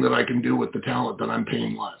same thing that I can do with the talent that I'm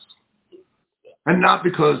paying less? And not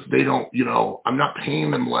because they don't, I'm not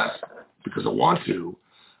paying them less because I want to.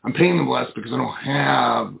 I'm paying them less because I don't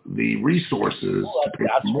have the resources to pay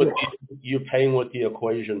them more. You're paying what the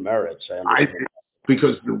equation merits.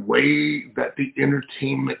 Because the way that the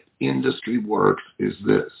entertainment industry works is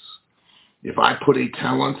this. If I put a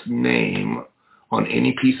talent's name on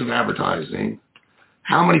any piece of advertising,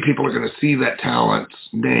 how many people are going to see that talent's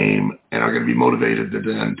name and are going to be motivated to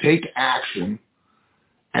then take action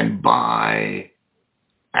and buy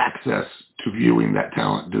access to viewing that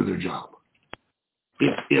talent do their job?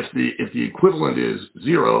 If the equivalent is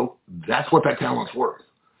 0, that's what that talent's worth.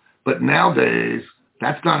 But nowadays,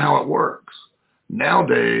 that's not how it works.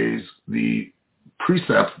 Nowadays, the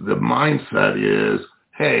precept, the mindset is,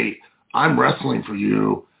 hey, I'm wrestling for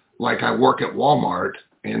you like I work at Walmart,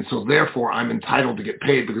 and so therefore I'm entitled to get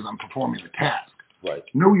paid because I'm performing a task. Right.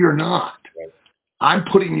 No, you're not. Right. I'm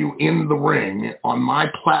putting you in the ring on my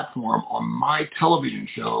platform, on my television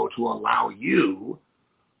show, to allow you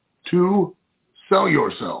to sell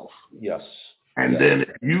yourself. Yes. And then if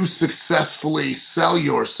you successfully sell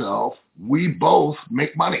yourself, we both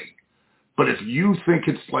make money. But if you think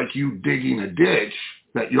it's like you digging a ditch,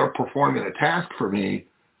 that you're performing a task for me,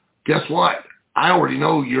 guess what? I already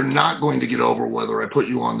know you're not going to get over whether I put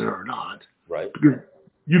you on there or not. Right. Because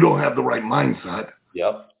you don't have the right mindset.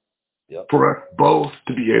 Yep. For us both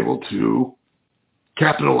to be able to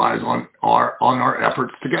capitalize on our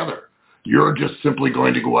efforts together. You're just simply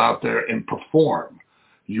going to go out there and perform.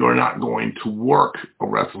 You're not going to work a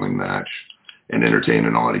wrestling match and entertain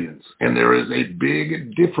an audience. And there is a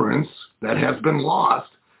big difference that has been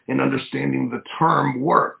lost in understanding the term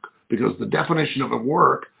work, because the definition of a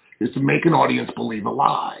work is to make an audience believe a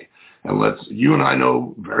lie. And you and I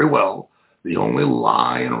know very well, the only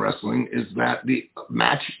lie in wrestling is that the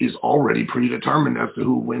match is already predetermined as to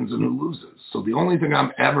who wins and who loses. So the only thing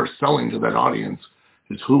I'm ever selling to that audience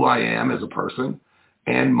is who I am as a person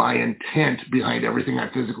and my intent behind everything I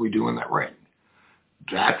physically do in that ring.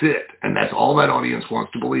 That's it. And that's all that audience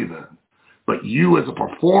wants to believe in. But you as a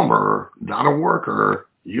performer, not a worker,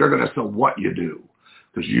 you're going to sell what you do.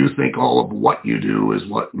 Because you think all of what you do is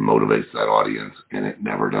what motivates that audience, and it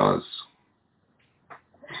never does.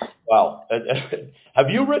 Wow. Have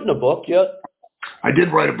you written a book yet? I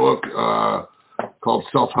did write a book called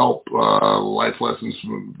Self-Help Life Lessons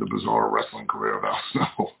from the Bizarre Wrestling Career of Al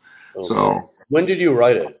Snow. Okay. So, when did you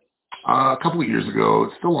write it? A couple of years ago.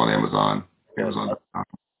 It's still on Amazon.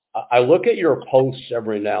 I look at your posts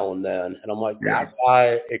every now and then, and I'm like, that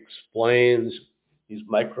guy explains these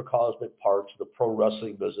microcosmic parts of the pro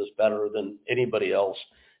wrestling business better than anybody else.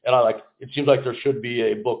 And it seems like there should be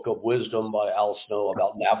a book of wisdom by Al Snow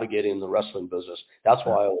about navigating the wrestling business. That's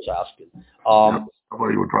why I was asking.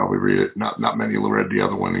 Somebody would probably read it. Not many read the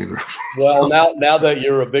other one either. Well, now that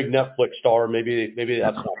you're a big Netflix star, maybe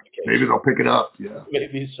that's not the case. Maybe they'll pick it up. Yeah.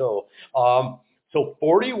 Maybe so. So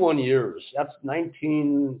 41 years. That's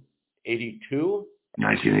 1982.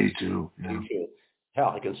 1982. Yeah. 82.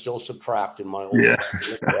 Hell, I can still subtract in my old. Yeah.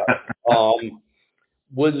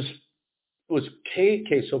 Was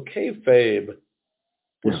kayfabe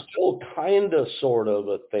was still kind of sort of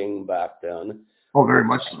a thing back then. Oh, very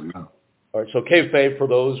much so, yeah. All right, so kayfabe, for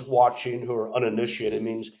those watching who are uninitiated,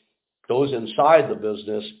 means those inside the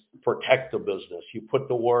business protect the business. You put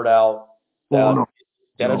the word out that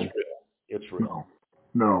it's real. It's real.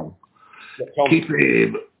 No.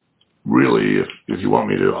 Kayfabe really, if you want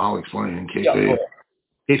me to, I'll explain. Yeah.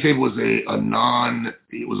 Kayfabe was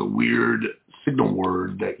it was a weird signal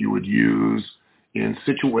word that you would use in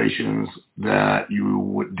situations that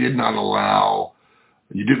did not allow,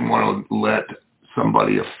 you didn't want to let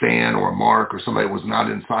somebody, a fan or a mark or somebody that was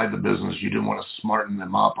not inside the business, you didn't want to smarten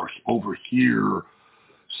them up or overhear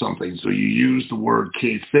something. So you use the word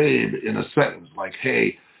kayfabe in a sentence like,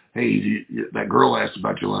 hey, that girl asked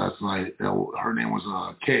about you last night. Her name was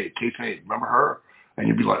Kayfabe. Remember her? And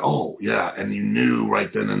you'd be like, oh, yeah. And you knew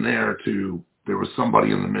right then and there there was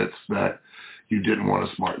somebody in the midst that you didn't want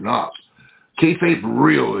to smarten up. Kayfabe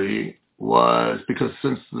really was, because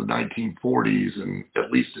since the 1940s, and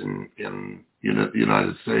at least in the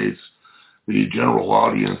United States, the general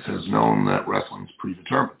audience has known that wrestling's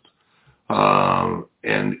predetermined.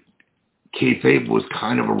 And kayfabe was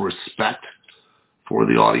kind of a respect for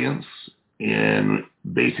the audience, and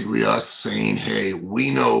basically us saying, hey, we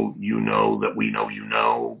know you know that we know you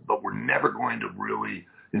know, but we're never going to really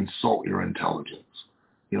insult your intelligence.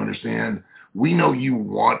 You understand? We know you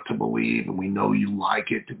want to believe, and we know you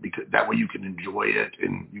like it, because that way you can enjoy it,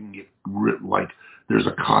 and you can get there's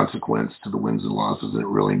a consequence to the wins and losses, and it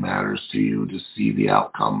really matters to you to see the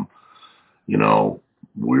outcome.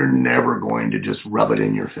 We're never going to just rub it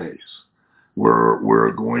in your face.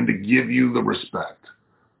 We're going to give you the respect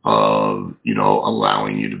of,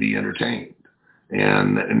 allowing you to be entertained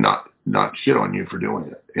and not shit on you for doing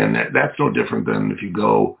it. And that's no different than if you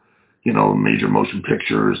go, major motion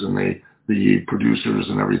pictures, and the producers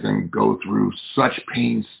and everything go through such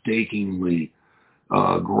painstakingly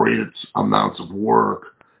great amounts of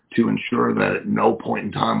work to ensure that at no point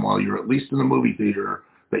in time while you're at least in the movie theater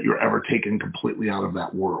that you're ever taken completely out of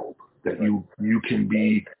that world, that you can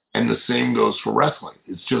be. And the same goes for wrestling.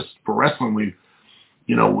 It's just for wrestling, we've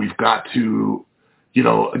got to,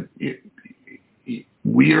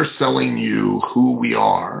 we are selling you who we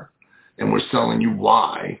are, and we're selling you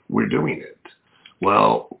why we're doing it.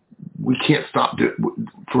 Well, we can't stop.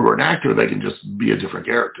 For an actor, they can just be a different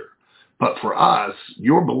character. But for us,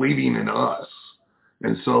 you're believing in us.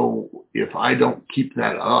 And so if I don't keep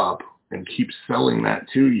that up and keep selling that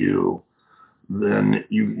to you, then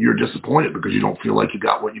you're disappointed because you don't feel like you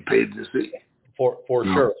got what you paid to see. For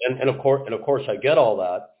sure. And of course I get all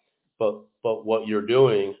that, but what you're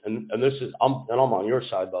doing, and this is, I'm on your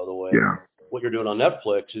side, by the way. Yeah. What you're doing on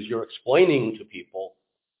Netflix is you're explaining to people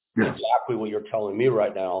Yeah. exactly what you're telling me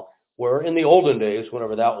right now. Where in the olden days,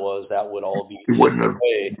 whenever that would all be. It wouldn't have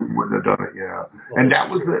done it, yeah. And that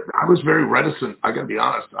was it. I was very reticent. I got to be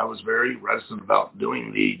honest. I was very reticent about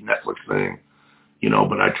doing the Netflix thing,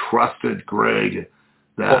 but I trusted Greg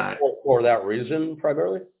that. For that reason,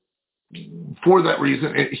 primarily? For that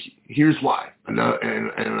reason, here's why. And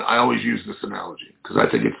I always use this analogy because I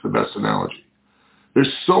think it's the best analogy.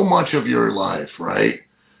 There's so much of your life, right,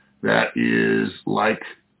 that is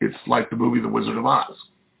it's like the movie The Wizard of Oz.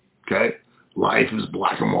 Okay? Life is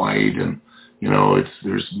black and white, and,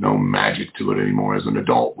 there's no magic to it anymore. As an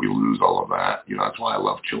adult, we lose all of that. That's why I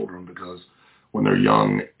love children, because when they're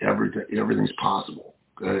young, everything's possible.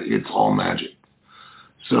 It's all magic.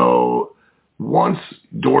 So once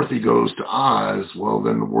Dorothy goes to Oz, well,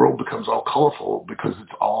 then the world becomes all colorful because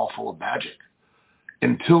it's all full of magic.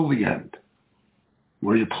 Until the end,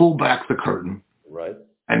 where you pull back the curtain, right,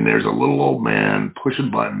 and there's a little old man pushing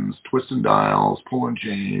buttons, twisting dials, pulling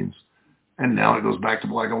chains, and now it goes back to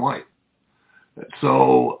black and white.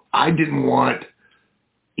 So I didn't want,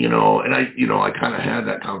 and I kind of had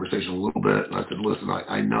that conversation a little bit, and I said, listen,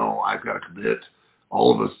 I know I've got to commit,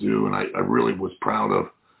 all of us do, and I really was proud of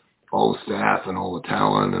all the staff and all the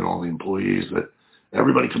talent and all the employees that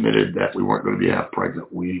everybody committed that we weren't going to be half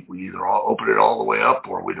pregnant. We either all open it all the way up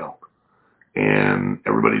or we don't. And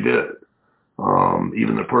everybody did,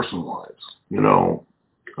 even their personal lives,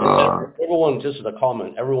 everyone, just as a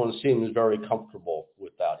comment, everyone seems very comfortable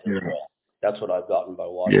with that as well. That's what I've gotten by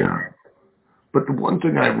watching. Yeah. But the one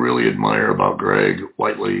thing I really admire about Greg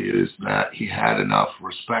Whiteley is that he had enough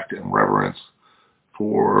respect and reverence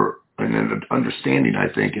for, and an understanding, I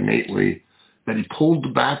think, innately, that he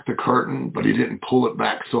pulled back the curtain, but he didn't pull it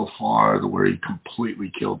back so far to where he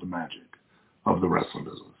completely killed the magic of the wrestling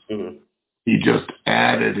business. Mm-hmm. He just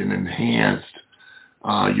added and enhanced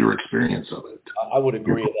your experience of it. I would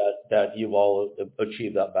agree that you've all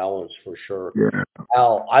achieved that balance for sure. Yeah.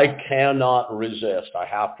 Al, I cannot resist. I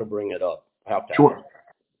have to bring it up. Sure.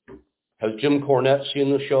 Has Jim Cornette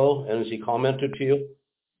seen the show, and has he commented to you?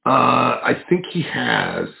 I think he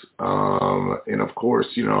has. And of course,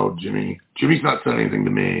 Jimmy's not said anything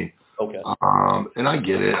to me. Okay. And I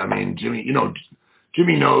get it. I mean,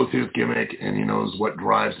 Jimmy knows his gimmick and he knows what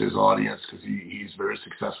drives his audience because he's very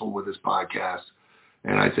successful with his podcast.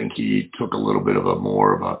 And I think he took a little bit of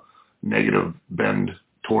more of a negative bend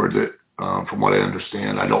towards it, from what I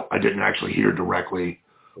understand. I didn't actually hear directly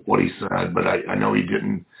what he said, but I know he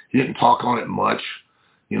didn't talk on it much.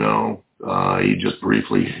 He just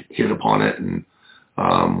briefly hit upon it, and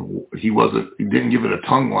he didn't give it a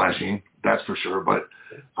tongue lashing, that's for sure. But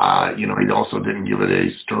he also didn't give it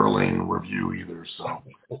a sterling review either. So,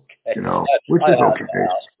 Okay. which I is have okay. to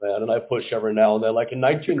ask, man, and I push every now and then. Like in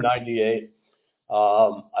 1998,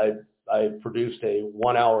 I produced a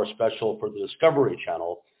 1-hour special for the Discovery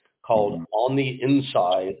Channel called On the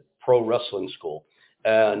Inside Pro Wrestling School.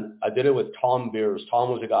 And I did it with Tom Beers. Tom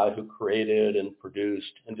was the guy who created and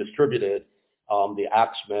produced and distributed the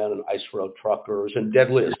Axemen and Ice Road Truckers and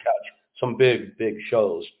Deadliest Catch, some big, big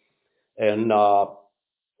shows. And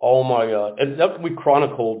and that we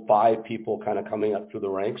chronicled 5 people kind of coming up through the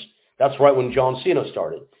ranks. That's right when John Cena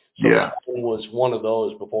started. So Yeah. Kevin was one of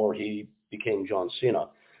those before he became John Cena.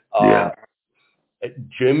 Yeah.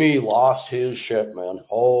 Jimmy lost his shit, man.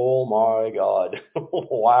 Oh my God.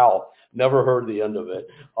 Wow. Never heard the end of it.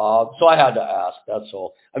 So I had to ask, that's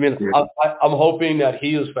all. I mean, Yeah. I'm hoping that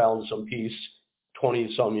he has found some peace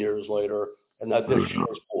 20 some years later and that this shit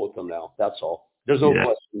is cool with him now. That's all. There's no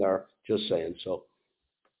question there. Just saying. So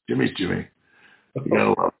Jimmy's Jimmy. You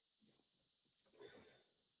gotta love.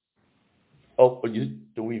 Oh,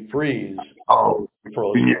 do we freeze? Oh, We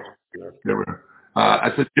froze.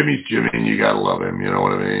 I said Jimmy's Jimmy, and you gotta love him. You know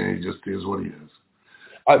what I mean? He just is what he is.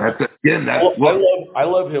 I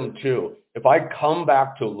love him too. If I come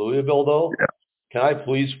back to Louisville, though, can I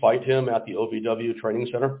please fight him at the OVW training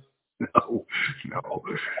center? No. No.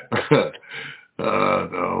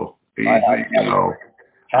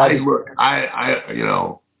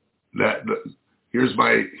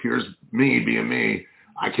 Here's me being me.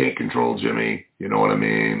 I can't control Jimmy. You know what I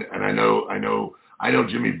mean? And I know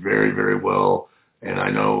Jimmy very, very well, and I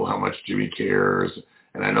know how much Jimmy cares,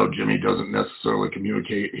 and I know Jimmy doesn't necessarily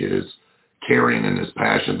communicate his caring and his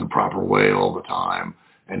passion the proper way all the time,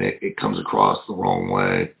 and it comes across the wrong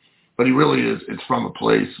way. But he really is. It's from a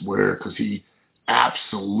place because he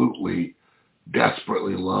absolutely,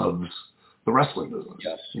 desperately loves the wrestling business.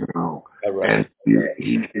 Yes. And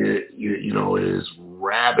he is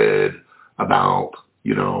rabid about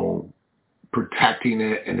protecting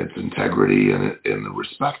it and its integrity and the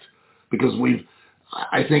respect, because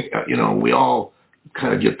I think we all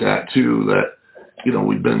kind of get that too, that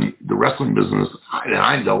we've been the wrestling business, and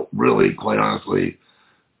I don't really, quite honestly,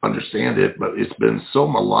 understand it, but it's been so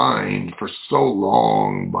maligned for so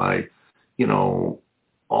long by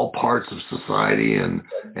all parts of society and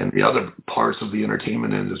the other parts of the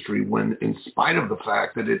entertainment industry, when in spite of the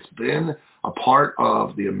fact that it's been a part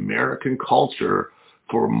of the American culture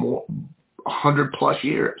for 100 plus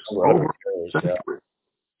years, over a century,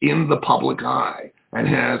 in the public eye, and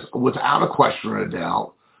has, without a question or a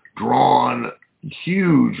doubt, drawn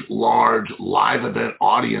huge, large live event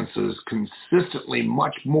audiences consistently,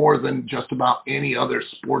 much more than just about any other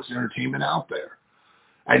sports entertainment out there.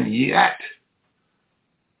 And yet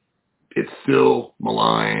it's still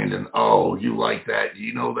maligned, and you like that,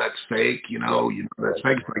 that's fake, that's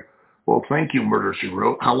fake. It's like, well, thank you, Murder, She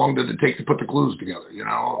Wrote. How long did it take to put the clues together,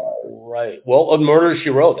 Right. Well, on Murder, She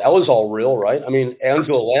Wrote, that was all real, right? I mean,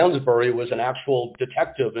 Angela Lansbury was an actual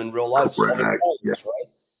detective in real life. Right.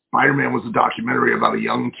 Spider-Man was a documentary about a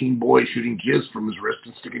young teen boy shooting jizz from his wrist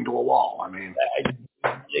and sticking to a wall. I mean,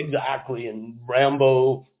 exactly. And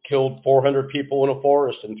Rambo killed 400 people in a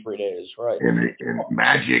forest in 3 days, right? And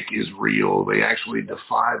magic is real. They actually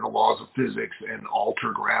defy the laws of physics and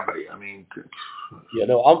alter gravity. I mean,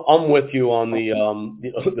 I'm with you on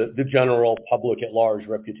the general public at large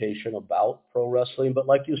reputation about pro wrestling, but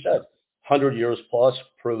like you said, 100 years plus,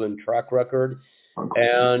 proven track record,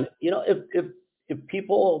 and if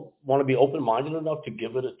people want to be open-minded enough to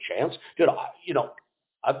give it a chance, dude,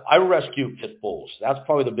 I rescue pit bulls. That's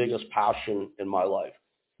probably the biggest passion in my life.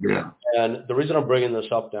 Yeah. And the reason I'm bringing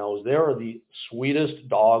this up now is they are the sweetest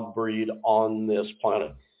dog breed on this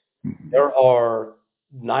planet. Mm-hmm. There are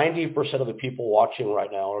 90% of the people watching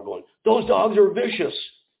right now are going, those dogs are vicious,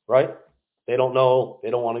 right? They don't know. They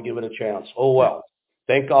don't want to give it a chance. Oh, well,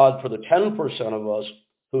 thank God for the 10% of us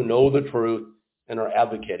who know the truth and are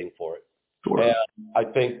advocating for it. Sure. And I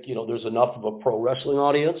think, there's enough of a pro wrestling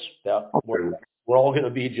audience that we're all going to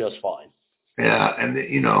be just fine. Yeah.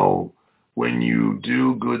 And, when you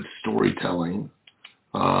do good storytelling,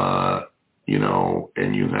 and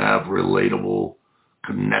you have relatable,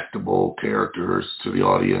 connectable characters to the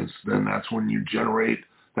audience, then that's when you generate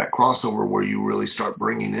that crossover where you really start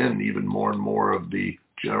bringing in even more and more of the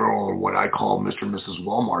general, or what I call Mr. and Mrs.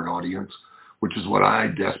 Walmart audience, which is what I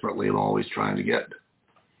desperately am always trying to get.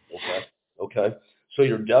 Okay. Okay. So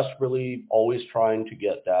you're desperately always trying to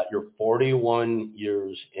get that. You're 41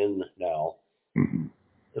 years in now. Mm-hmm.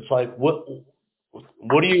 It's like, what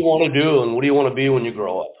do you want to do, and what do you want to be when you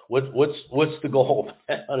grow up? What's the goal?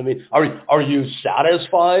 I mean, are you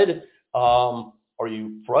satisfied? Are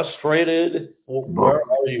you frustrated? Where Both.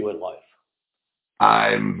 are you in life?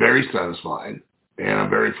 I'm very satisfied and I'm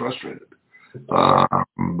very frustrated.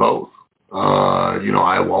 Both.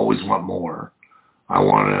 I always want more. I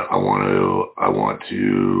want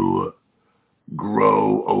to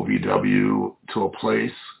grow OVW to a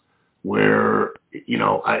place where,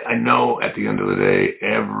 I know at the end of the day,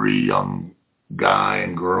 every young guy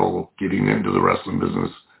and girl getting into the wrestling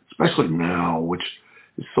business, especially now, which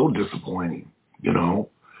is so disappointing,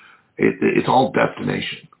 it's all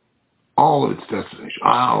destination. All of its destination.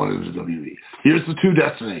 I want to go to WWE. Here's the two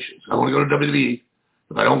destinations. I want to go to WWE.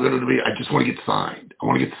 If I don't go to WWE, I just want to get signed. I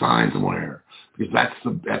want to get signed somewhere because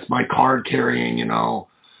that's my card carrying,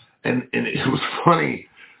 And it was funny,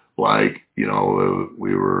 like, we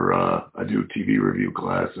were I do a TV review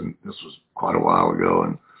class, and this was quite a while ago,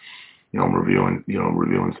 and I'm reviewing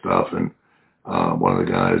stuff, and one of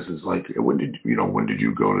the guys is like, when did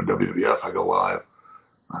you go to WWF? I go, well,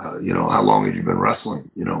 how long had you been wrestling,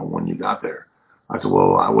 when you got there? I said,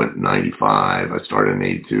 well, I went in 95. I started in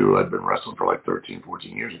 82. I'd been wrestling for like 13,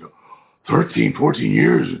 14 years ago. 13, 14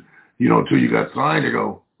 years, until you got signed. I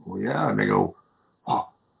go, well, yeah. And they go, oh,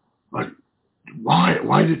 like,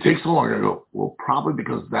 why did it take so long? I go, well, probably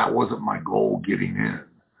because that wasn't my goal getting in.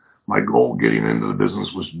 My goal getting into the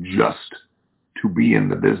business was just to be in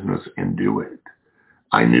the business and do it.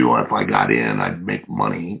 I knew if I got in, I'd make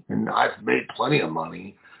money, and I've made plenty of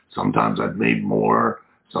money. Sometimes I've made more.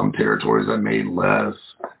 Some territories I made less.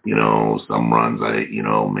 Some runs I,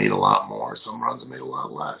 made a lot more. Some runs I made a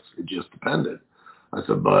lot less. It just depended. I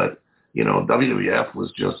said, but, WWF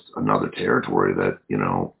was just another territory that,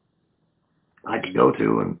 I could go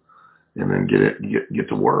to and then get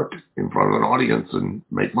to work in front of an audience and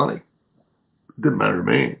make money. It didn't matter to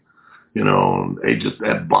me.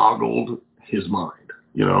 That boggled his mind.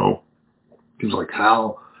 He was like,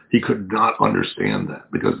 how he could not understand that,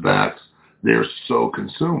 because they're so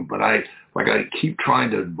consumed. But I keep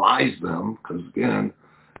trying to advise them, because again,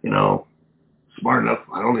 smart enough,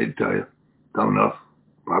 I don't need to tell you. Dumb enough,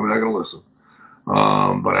 probably not going to listen.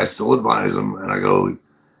 But I still advise them, and I go,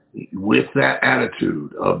 with that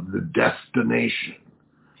attitude of the destination,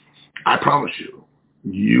 I promise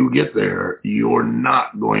you get there, you're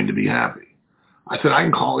not going to be happy. I said, I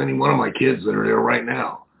can call any one of my kids that are there right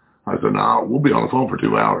now. I said, no, we'll be on the phone for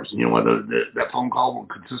 2 hours. You know what that phone call will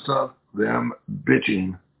consist of? Them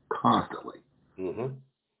bitching constantly. Mm-hmm.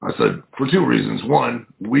 I said, for two reasons. One,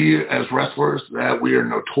 we as wrestlers, that we are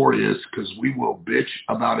notorious because we will bitch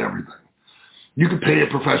about everything. You could pay a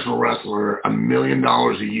professional wrestler $1 million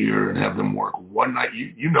a year and have them work one night.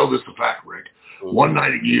 You know this is a fact, Rick. Mm-hmm. One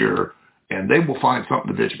night a year, and they will find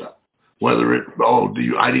something to bitch about. Whether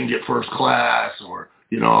I didn't get first class, or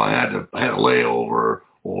I had a layover,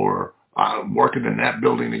 or I'm working in that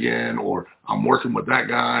building again, or I'm working with that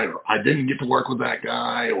guy, or I didn't get to work with that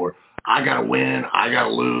guy, or I got to win, I got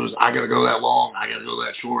to lose, I got to go that long, I got to go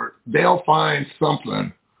that short. They'll find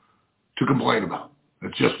something to complain about.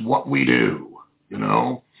 It's just what we do,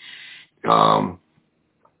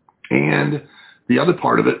 And the other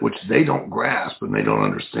part of it, which they don't grasp and they don't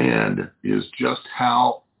understand, is just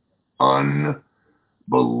how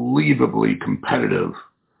unbelievably competitive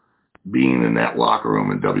being in that locker room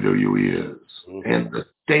in WWE is, mm-hmm. and the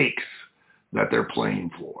stakes that they're playing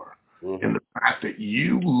for, mm-hmm. and the fact that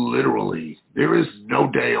there is no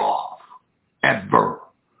day off ever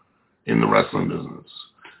in the wrestling business.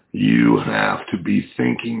 You have to be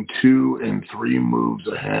thinking 2 and 3 moves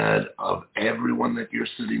ahead of everyone that you're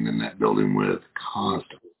sitting in that building with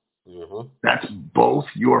constantly. Mm-hmm. That's both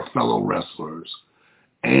your fellow wrestlers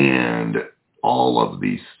and all of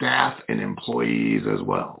the staff and employees as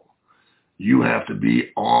well. You have to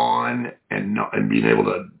be on and being able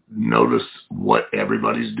to notice what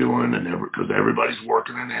everybody's doing, because everybody's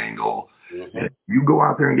working an angle. Mm-hmm. And if you go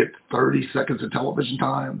out there and get 30 seconds of television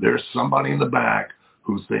time, there's somebody in the back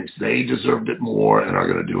who thinks they deserved it more and are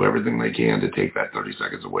going to do everything they can to take that 30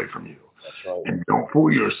 seconds away from you. That's right. And don't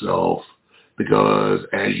fool yourself, because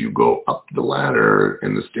as you go up the ladder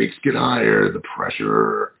and the stakes get higher, the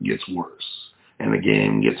pressure gets worse and the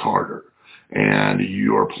game gets harder. And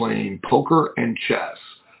you're playing poker and chess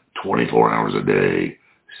 24 hours a day,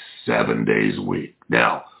 7 days a week.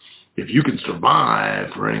 Now, if you can survive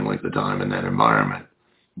for any length of time in that environment,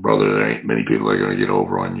 brother, there ain't many people that are going to get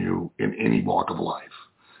over on you in any walk of life,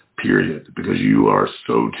 period, because you are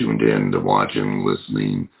so tuned in to watching,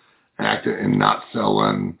 listening, acting, and not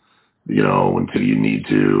selling, until you need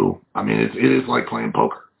to. I mean, it is like playing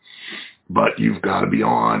poker, but you've got to be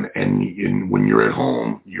on, and when you're at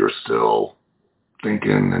home, you're still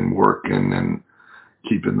thinking and working and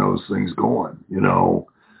keeping those things going.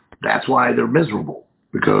 That's why they're miserable,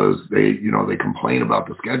 because they complain about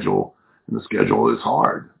the schedule, and the schedule is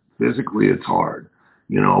hard. Physically, it's hard,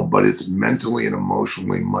 but it's mentally and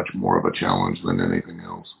emotionally much more of a challenge than anything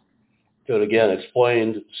else. Good, again,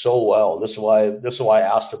 explained so well. This is why I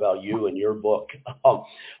asked about you and your book.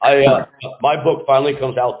 My book finally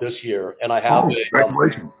comes out this year, and I have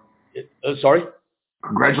congratulations. Sorry?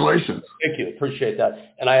 Congratulations. Thank you. Appreciate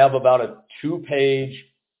that. And I have about a 2-page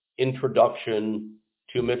introduction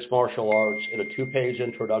to mixed martial arts and a 2-page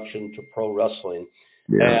introduction to pro wrestling.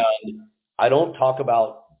 Yeah. And I don't talk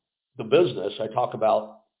about the business. I talk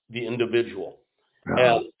about the individual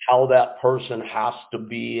and how that person has to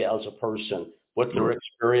be as a person, what their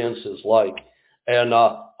experience is like. And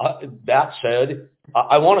that said,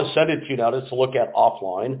 I want to send it to you now to look at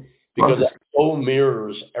offline, because it so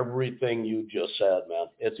mirrors everything you just said, man.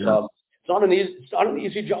 It's not an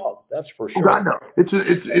easy job, that's for sure. Oh God, no.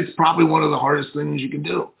 It's probably one of the hardest things you can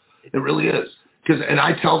do. It really is. And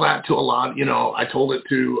I tell that to a lot. I told it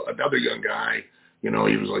to another young guy. He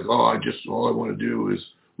was like, all I want to do is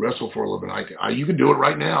wrestle for a living. You can do it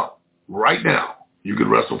right now. Right now, you could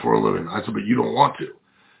wrestle for a living. I said, but you don't want to.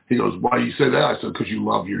 He goes, why do you say that? I said, because you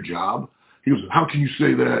love your job. He goes, how can you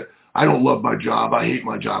say that? I don't love my job. I hate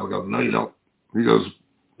my job. I go, no, you don't. He goes,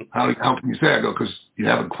 how can you say? I go, because you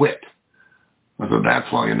haven't quit. I said,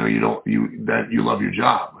 that's why that you love your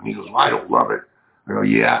job. And he goes, well, I don't love it. I go,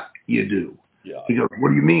 yeah, you do. Yeah. He goes, what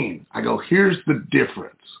do you mean? I go, here's the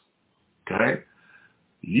difference. Okay?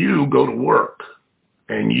 You go to work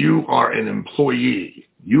and you are an employee.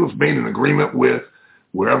 You have made an agreement with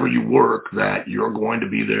wherever you work that you're going to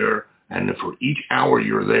be there, and that for each hour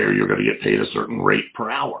you're there, you're going to get paid a certain rate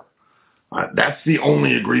per hour. That's the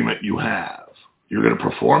only agreement you have. You're going to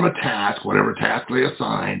perform a task, whatever task they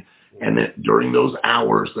assign, and that during those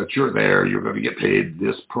hours that you're there, you're going to get paid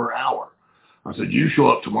this per hour. I said, you show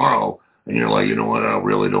up tomorrow and you're like, you know what, I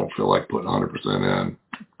really don't feel like putting 100% in.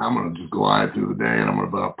 I'm going to just glide through the day, and I'm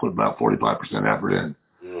going to put about 45% effort in.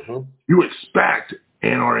 Mm-hmm. You expect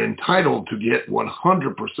and are entitled to get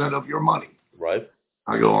 100% of your money. Right.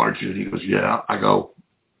 I go, aren't you? He goes, yeah. I go,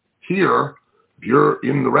 here, if you're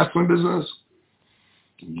in the wrestling business,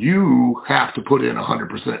 you have to put in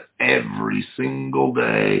 100% every single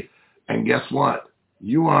day. And guess what?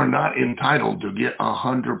 You are not entitled to get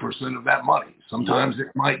 100% of that money. Sometimes it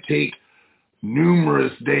might take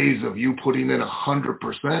numerous days of you putting in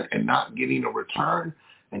 100% and not getting a return,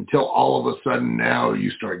 until all of a sudden now you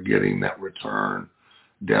start getting that return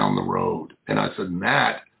down the road. And I said,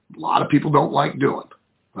 Matt, a lot of people don't like doing.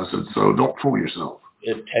 I said, so don't fool yourself.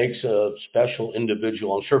 It takes a special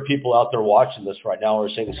individual. I'm sure people out there watching this right now are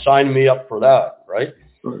saying, sign me up for that, right?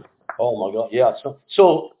 Sure. Oh, my God. Yeah.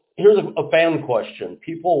 So here's a fan question.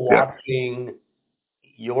 People watching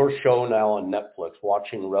your show now on Netflix,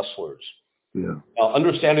 watching wrestlers. Yeah. Now,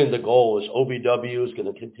 understanding the goal is OVW is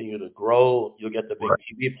going to continue to grow. You'll get the big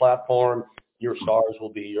TV platform. Your stars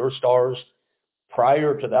will be your stars.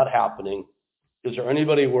 Prior to that happening, is there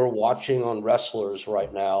anybody we're watching on wrestlers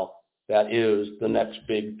right now that is the next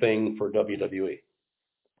big thing for WWE?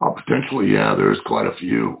 Oh, potentially, yeah. There's quite a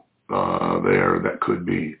few there that could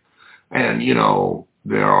be. And,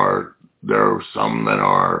 there are some that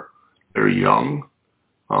are very young,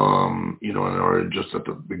 and are just at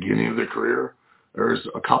the beginning of their career. There's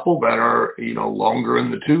a couple that are, longer in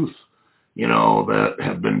the tooth, that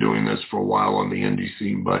have been doing this for a while on the indie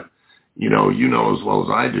scene. But, you know as well as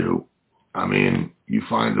I do, I mean, you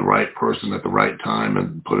find the right person at the right time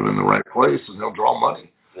and put them in the right place, and they'll draw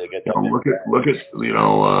money. They get look at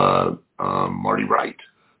Marty Wright,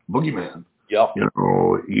 Boogeyman. Yeah.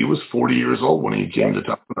 He was 40 years old when he came to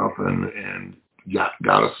Tough Enough and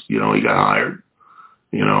got us. He got hired.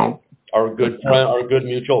 Our good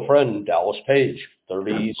mutual friend Dallas Page,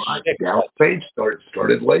 36. Dallas Page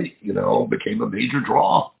started late. Became a major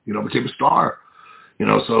draw. Became a star.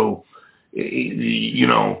 So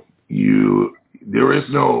there is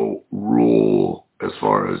no rule as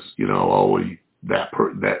far as always that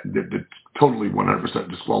totally 100%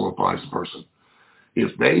 disqualifies the person.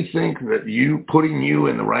 If they think that putting you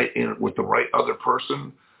with the right other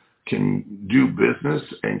person can do business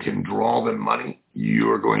and can draw them money,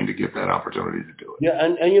 you are going to get that opportunity to do it. Yeah,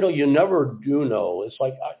 and you never do know. It's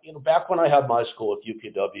like back when I had my school at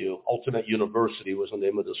UPW, Ultimate University was the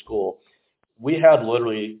name of the school. We had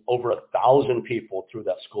literally over 1,000 people through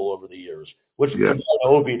that school over the years, which Yeah. compared to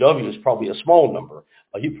OVW is probably a small number.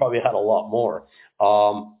 He probably had a lot more.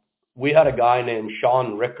 We had a guy named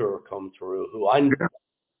Sean Ricker come through. Yeah.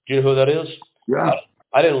 Do you know who that is? Yeah.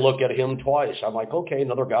 I didn't look at him twice. I'm like, okay,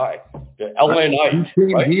 another guy. The LA Knight, He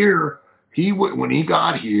came right? here. When he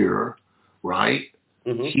got here, right?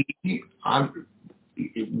 Mm-hmm.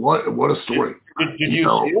 What a story. Did you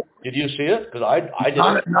see it? Did you see it? Because I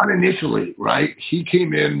didn't. Not initially, right? He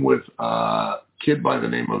came in with a kid by the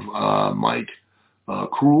name of Mike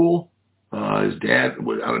Cruel. His dad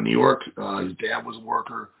was out of New York. His dad was a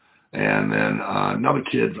worker. And then another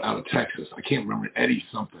kid out of Texas. I can't remember, Eddie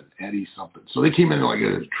something. So they came in like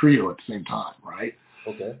a trio at the same time, right?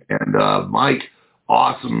 Okay. And Mike,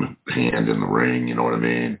 awesome hand in the ring, you know what I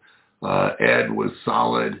mean? Ed was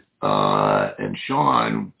solid. And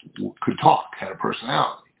Sean could talk, had a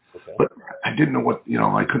personality. Okay. But I didn't know what,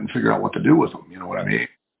 I couldn't figure out what to do with him, you know what I mean?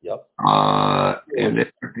 Yep. And then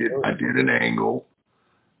I did an angle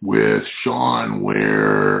with Sean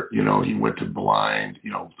where, he went to blind,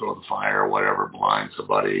 throw the fire or whatever, blind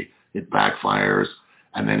somebody, it backfires,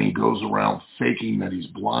 and then he goes around faking that he's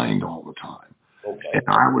blind all the time. Okay. And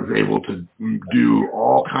I was able to do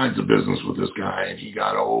all kinds of business with this guy, and he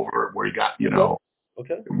got over where he got,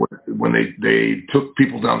 Okay. When they took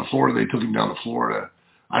people down to Florida, they took him down to Florida.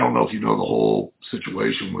 I don't know if you know the whole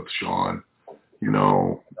situation with Sean,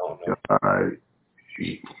 No.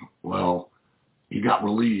 He got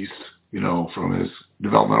released, from his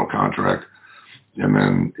developmental contract, and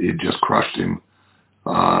then it just crushed him.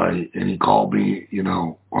 And he called me,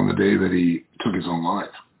 on the day that he took his own life.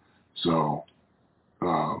 So,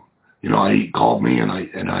 he called me, and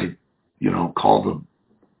I called the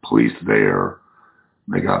police there.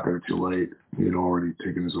 They got there too late. He had already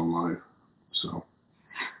taken his own life. So,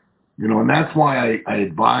 and that's why I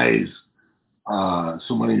advise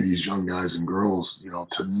so many of these young guys and girls,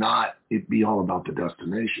 to not it be all about the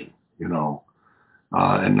destination, and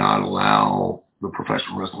not allow the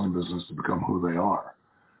professional wrestling business to become who they are,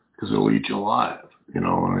 because it'll eat you alive,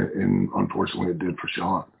 and unfortunately it did for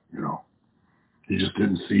Sean. He just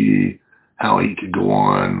didn't see how he could go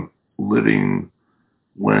on living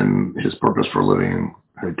when his purpose for living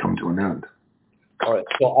had come to an end. All right,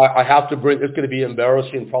 so I have to bring. It's going to be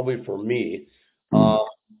embarrassing probably for me.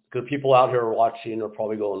 Because people out here watching are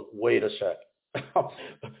probably going, wait a sec. I'm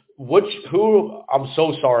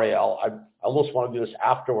so sorry, Al. I almost want to do this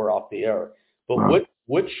after we're off the air. But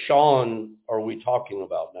which Sean are we talking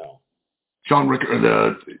about now? Sean Ricker,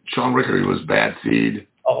 he was Bad Seed.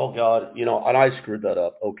 Oh, God. And I screwed that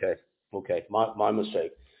up. Okay. My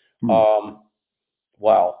mistake.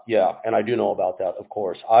 Wow. Yeah. And I do know about that, of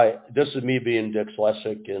course. This is me being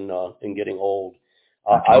dyslexic and getting old.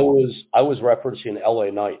 I was referencing LA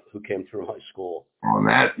Knight, who came through my school. On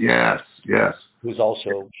that, yes. Who's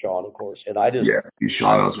also Sean, of course. And I just he's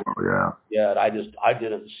Sean as well, yeah. Yeah, and I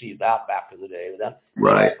didn't see that back in the day.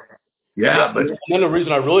 Right. Yeah, but and then the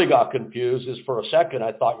reason I really got confused is for a second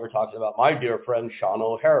I thought you were talking about my dear friend Sean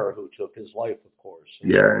O'Hara, who took his life, of course.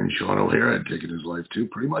 Yeah, and Sean O'Hara had taken his life too,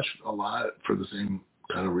 pretty much a lot for the same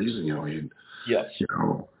kind of reason. Yes.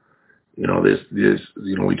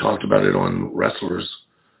 We talked about it on Wrestlers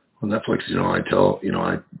on Netflix.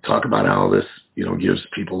 I talk about how this, gives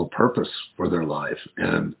people a purpose for their life.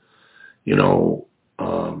 And, and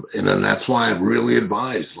then that's why I really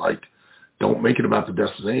advise, don't make it about the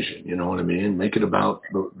destination. You know what I mean? Make it about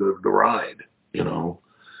the ride,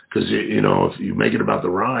 because, if you make it about the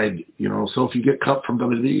ride, so if you get cut from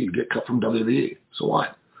WWE, you get cut from WWE. So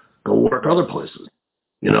what? Go work other places.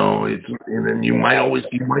 And then you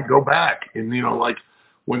might go back. And,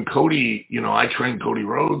 when Cody, I trained Cody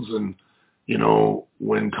Rhodes, and,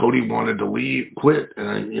 when Cody wanted to quit,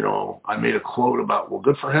 and, I made a quote about, well,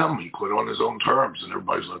 good for him. He quit on his own terms. And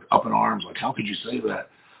everybody's like up in arms, like, how could you say that?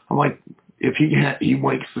 I'm like, if he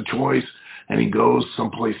makes the choice and he goes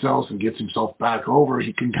someplace else and gets himself back over,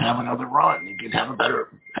 he can have another run. He can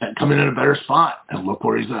come in a better spot. And look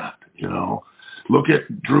where he's at, Look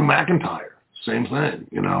at Drew McIntyre. Same thing,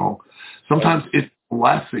 Sometimes it's a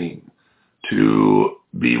blessing to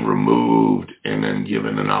be removed and then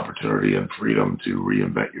given an opportunity and freedom to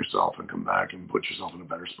reinvent yourself and come back and put yourself in a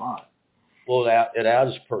better spot. Well, it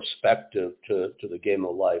adds perspective to the game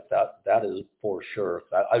of life. That is for sure.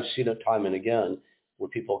 I've seen it time and again where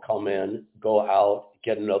people come in, go out,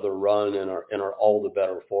 get another run, and are all the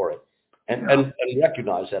better for it, and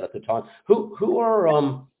recognize that at the time. Who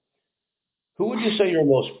would you say you're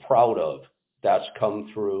most proud of that's come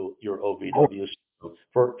through your all, OVW system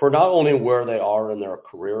for not only where they are in their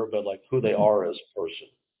career, but like who they are as a person.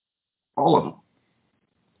 all of them,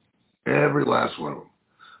 every last one of them.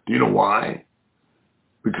 Do you know why?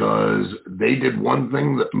 Because they did one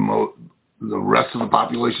thing that the rest of the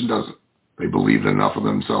population doesn't. They believed enough of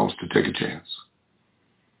themselves to take a chance.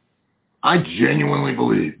 I genuinely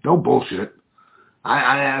believe, no bullshit.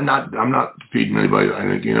 I'm not feeding anybody. I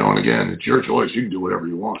think, and again, it's your choice. You can do whatever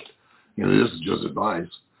you want. This is just advice.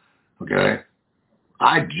 Okay?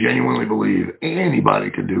 I genuinely believe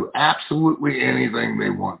anybody can do absolutely anything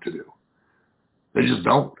they want to do. They just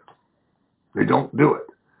don't. They don't do it.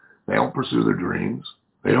 They don't pursue their dreams.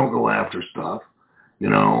 They don't go after stuff,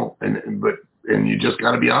 and you just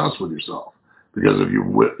got to be honest with yourself, because if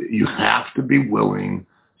you have to be willing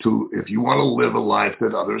to, if you want to live a life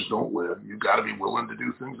that others don't live, you've got to be willing to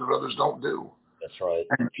do things that others don't do. That's right.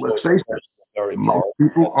 And let's face it, Very most powerful.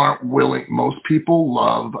 people aren't willing. Most people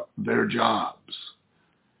love their jobs.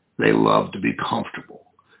 They love to be comfortable.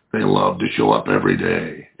 They love to show up every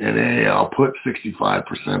day. And hey, I'll put 65%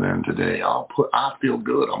 in today. I feel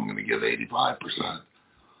good. I'm going to give 85%.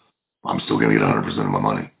 I'm still going to get 100% of my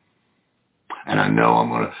money. And I know I'm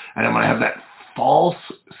going to have that false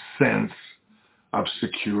sense of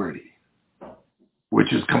security,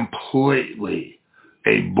 which is completely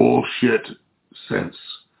a bullshit sense,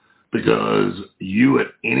 because you at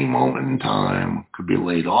any moment in time could be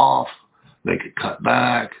laid off. They could cut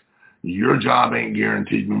back. Your job ain't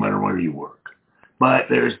guaranteed no matter where you work. But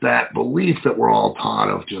there's that belief that we're all taught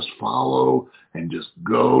of, just follow and just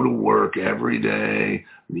go to work every day,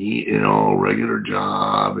 regular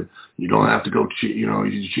job. You don't have to go,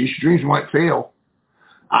 you chase your dreams, you might fail.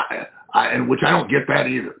 And which I don't get that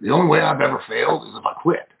either. The only way I've ever failed is if I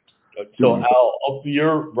quit. So Al,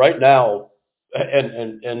 you're right now,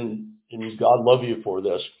 and God love you for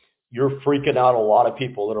this. You're freaking out a lot of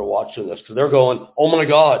people that are watching this, because they're going, "Oh my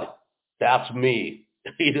God, that's me.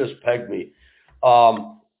 He just pegged me."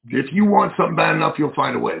 If you want something bad enough, you'll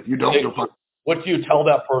find a way. If you don't, you'll find. What do you tell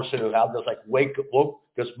that person who had this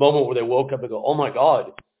this moment where they woke up and go, "Oh my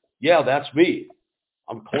God, yeah, that's me.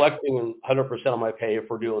 I'm collecting 100% of my pay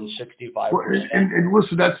for doing 65%." And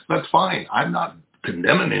listen, that's fine. I'm not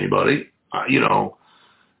condemning anybody.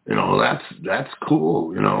 That's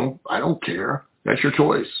cool. I don't care. That's your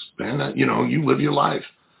choice, man. You live your life.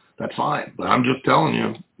 That's fine. But I'm just telling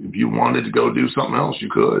you, if you wanted to go do something else, you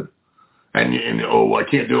could. And I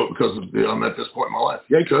can't do it because I'm at this point in my life.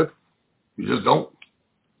 Yeah, you could. You just don't.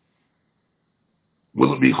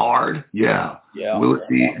 Will it be hard? Yeah. Yeah. Will it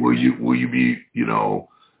be? Will you be?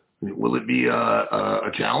 Will it be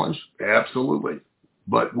a challenge? Absolutely.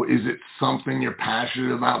 But is it something you're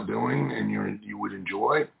passionate about doing and you would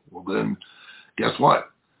enjoy? Well, then, guess what?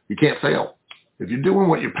 You can't fail. If you're doing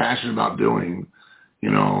what you're passionate about doing,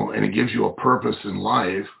 and it gives you a purpose in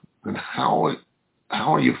life, then how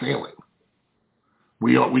are you failing?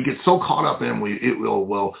 We get so caught up in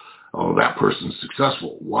that person's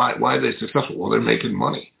successful. Why are they successful? Well, they're making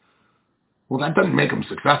money. Well, that doesn't make them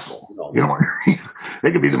successful. No. You know what I mean?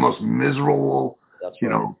 They could be the most miserable,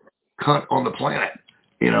 cunt on the planet.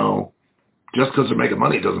 Just because they're making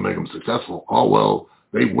money doesn't make them successful. Oh, well,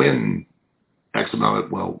 they win X amount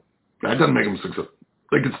of, well, that doesn't make them successful.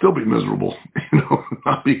 They could still be miserable,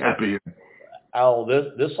 not be happy. Al,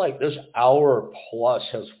 this hour plus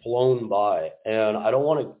has flown by, and I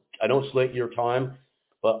don't slate your time,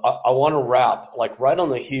 but I want to wrap like right on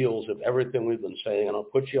the heels of everything we've been saying, and I'll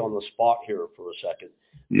put you on the spot here for a second.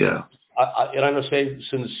 Yeah. And I'm gonna say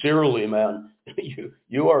sincerely, man,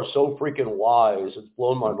 you are so freaking wise. It's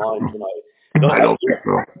blown my mind tonight. I don't think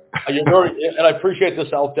so. And I appreciate the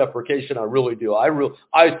self-deprecation. I really do.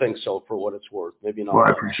 I think so, for what it's worth. Maybe not. Well,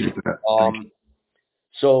 I appreciate that.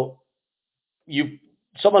 So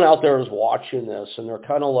someone out there is watching this, and they're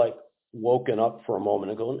kind of like woken up for a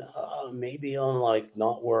moment and going, maybe I'm like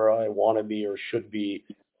not where I want to be or should be,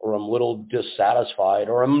 or I'm a little dissatisfied,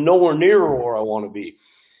 or I'm nowhere near where I want to be.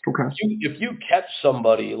 Okay. If you catch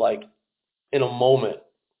somebody like in a moment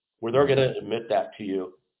where they're going to admit that to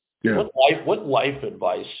you, Yeah. what life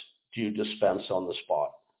advice do you dispense on the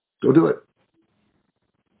spot? Go do it.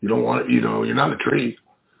 You don't want it. You're not a tree.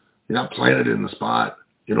 You're not planted in the spot.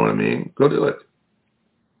 You know what I mean? Go do it.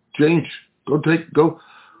 Change. Go.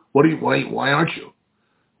 Why aren't you?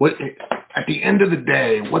 At the end of the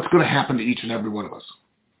day, what's going to happen to each and every one of us?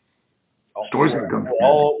 Stories going to come.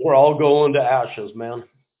 We're all going to ashes, man.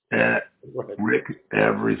 Rick,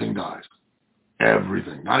 everything dies.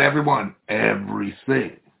 Everything. Not everyone.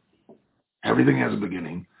 Everything. Everything has a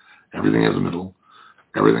beginning. Everything has a middle.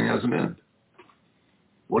 Everything has an end.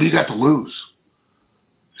 What do you got to lose?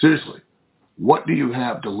 Seriously. What do you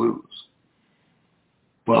have to lose?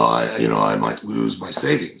 Well, I might lose my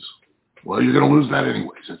savings. Well, you're going to lose that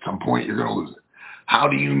anyways. At some point, you're going to lose it. How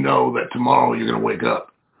do you know that tomorrow you're going to wake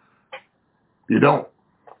up? You don't.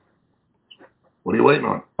 What are you waiting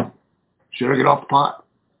on? Should I get off the pot?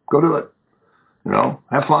 Go do it.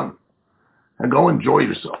 Have fun. And go enjoy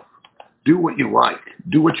yourself. Do what you like.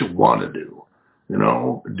 Do what you want to do.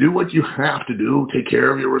 Do what you have to do. Take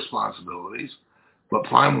care of your responsibilities. But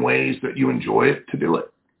find ways that you enjoy it to do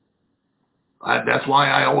it. That's why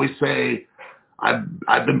I always say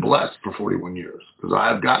I've been blessed for 41 years because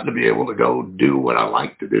I've gotten to be able to go do what I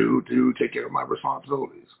like to do to take care of my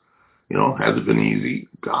responsibilities. Has it been easy?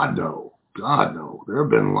 God no. God no. There have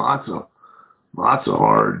been lots of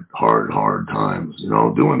hard times.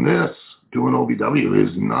 Doing OVW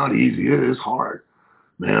is not easy. It is hard.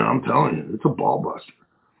 Man, I'm telling you, it's a ball buster.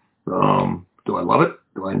 Do I love it?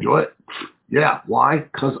 Do I enjoy it? Yeah. Why?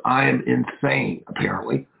 Because I am insane,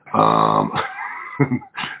 apparently. Otherwise,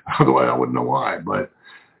 I wouldn't know why. But,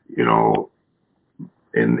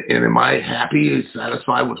 and am I happy,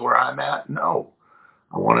 satisfied with where I'm at? No.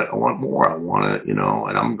 I want more. I want to, and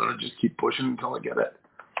I'm going to just keep pushing until I get it,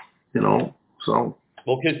 so.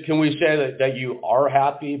 Well, can we say that you are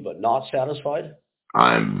happy but not satisfied?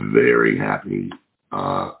 I'm very happy.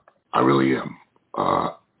 I really am.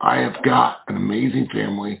 I have got an amazing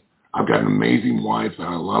family. I've got an amazing wife that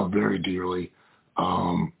I love very dearly.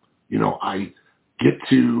 I get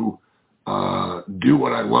to do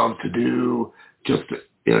what I love to do just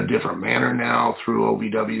in a different manner now through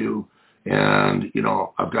OVW. And,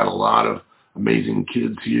 I've got a lot of amazing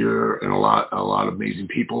kids here and a lot of amazing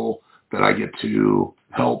people that I get to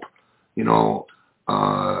help.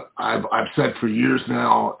 I've said for years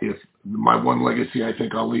now, if my one legacy I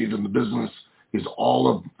think I'll leave in the business is all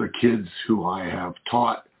of the kids who I have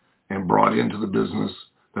taught and brought into the business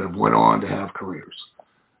that have went on to have careers,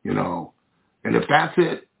 and if that's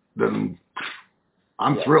it, then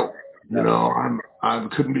I'm thrilled. I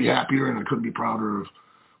couldn't be happier and I couldn't be prouder of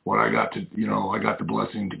what I got to, I got the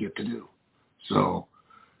blessing to get to do. So,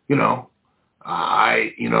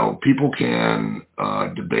 people can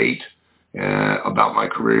debate about my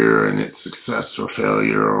career and its success or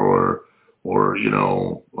failure or he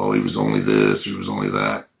was only this, he was only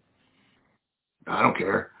that. I don't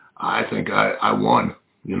care. I think I won.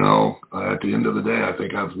 At the end of the day, I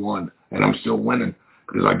think I've won, and I'm still winning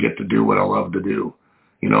because I get to do what I love to do.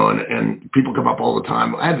 And people come up all the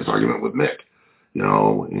time. I had this argument with Mick,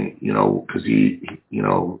 because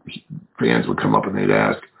fans would come up and they'd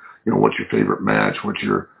ask, what's your favorite match?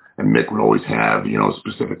 And Mick would always have,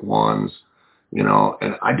 specific ones,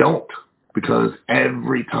 and I don't, because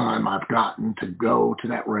every time I've gotten to go to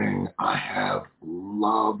that ring, I have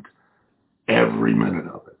loved every minute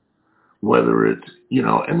of it. Whether it's,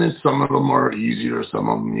 and then some of them are easier, some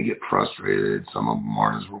of them you get frustrated, some of them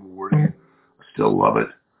aren't as rewarding. I still love it.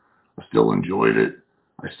 I still enjoyed it.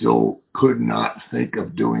 I still could not think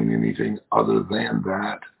of doing anything other than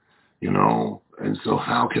that, and so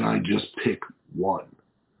how can I just pick one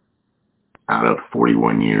out of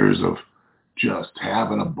 41 years of just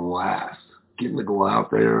having a blast, getting to go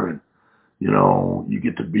out there and, you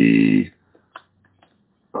get to be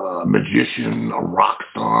a magician, a rock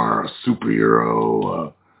star, a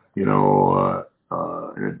superhero,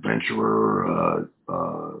 an adventurer,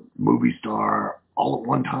 movie star, all at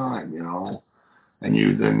one time, and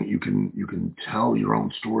you can tell your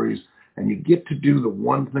own stories, and you get to do the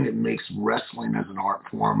one thing that makes wrestling as an art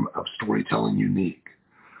form of storytelling unique,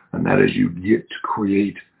 and that is you get to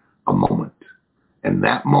create a moment, and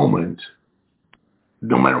that moment,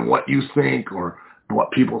 no matter what you think or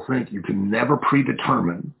what people think, you can never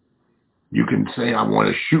predetermine. You can say, I want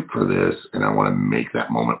to shoot for this, and I want to make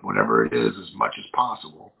that moment, whatever it is, as much as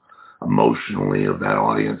possible, emotionally, of that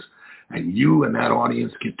audience. And you and that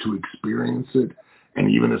audience get to experience it. And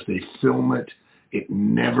even if they film it, it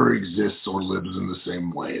never exists or lives in the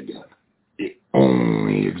same way again. It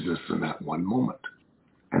only exists in that one moment.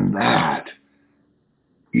 And that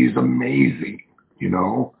is amazing,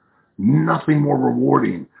 Nothing more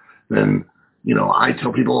rewarding than, I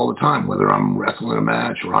tell people all the time, whether I'm wrestling a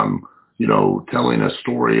match or I'm, telling a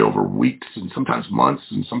story over weeks and sometimes months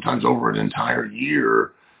and sometimes over an entire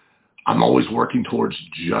year, I'm always working towards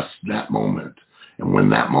just that moment. And when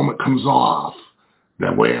that moment comes off,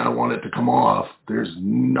 that way I want it to come off, there's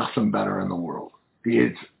nothing better in the world.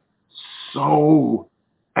 It's so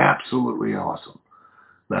absolutely awesome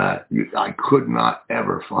that I could not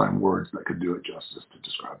ever find words that could do it justice to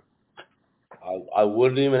describe it. I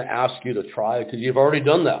wouldn't even ask you to try because you've already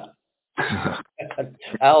done that.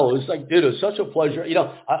 Al, it's like, dude, it's such a pleasure.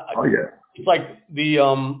 Oh, yeah. It's like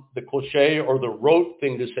the cliche or the rote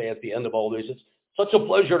thing to say at the end of all this. It's such a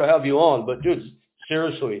pleasure to have you on. But dude,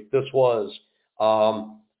 seriously, this was.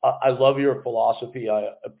 I love your philosophy. I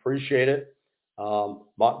appreciate it.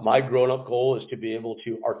 My grown up goal is to be able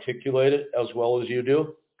to articulate it as well as you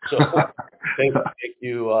do. So thank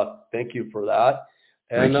you for that.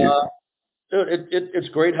 And Thank you. dude, it's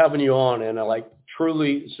great having you on, and I like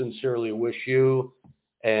truly, sincerely wish you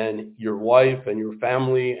and your wife and your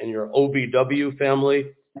family and your OBW family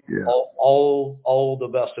Yeah. all the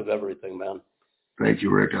best of everything, man. Thank you,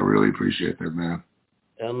 Rick. I really appreciate that, man.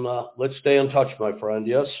 And let's stay in touch, my friend.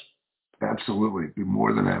 Yes, Absolutely. Be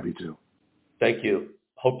more than happy to. thank you.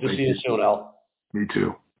 Hope to see Thank you you. soon, Al. Me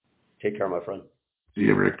too. Take care, my friend. See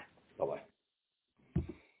you, Rick. Bye bye.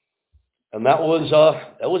 And that was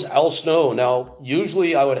Al Snow. Now,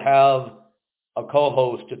 usually I would have a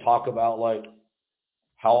co-host to talk about like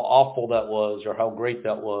how awful that was or how great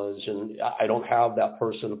that was. And I don't have that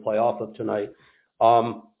person to play off of tonight.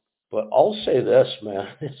 Um, but I'll say this, man.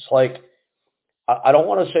 It's like, I don't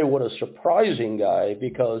want to say what a surprising guy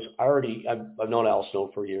because I've known Al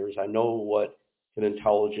Snow for years. I know what an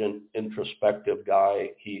intelligent, introspective guy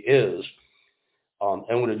he is,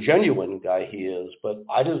 and what a genuine guy he is. But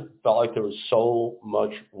I just felt like there was so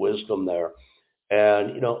much wisdom there.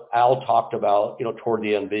 And Al talked about toward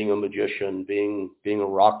the end being a magician, being a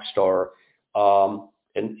rock star,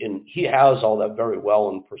 and he has all that very well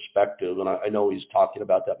in perspective. And I know he's talking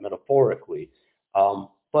about that metaphorically,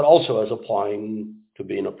 but also as applying to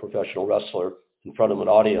being a professional wrestler in front of an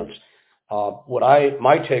audience.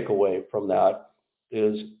 My takeaway from that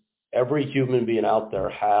is every human being out there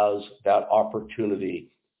has that opportunity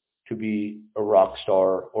to be a rock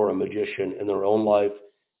star or a magician in their own life,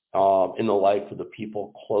 in the life of the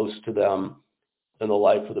people close to them, in the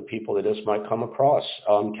life of the people they just might come across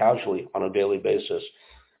casually on a daily basis.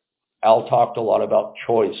 Al talked a lot about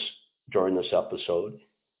choice during this episode.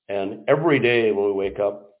 And every day when we wake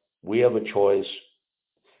up, we have a choice.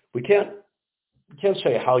 We can't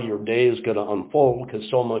say how your day is going to unfold because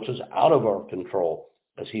so much is out of our control,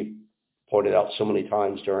 as he pointed out so many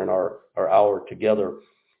times during our hour together.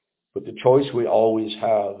 But the choice we always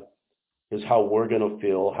have is how we're going to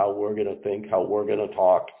feel, how we're going to think, how we're going to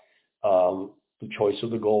talk, the choice of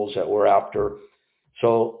the goals that we're after.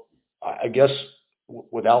 So I guess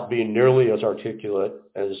without being nearly as articulate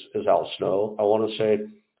as Al Snow, I want to say,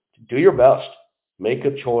 do your best. Make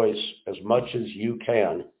a choice as much as you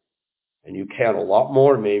can, and you can a lot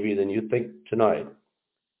more maybe than you think tonight.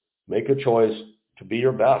 Make a choice to be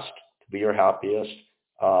your best, to be your happiest,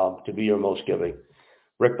 to be your most giving.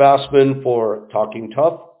 Rick Bassman for Talking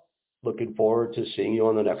Tough. Looking forward to seeing you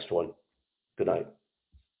on the next one. Good night.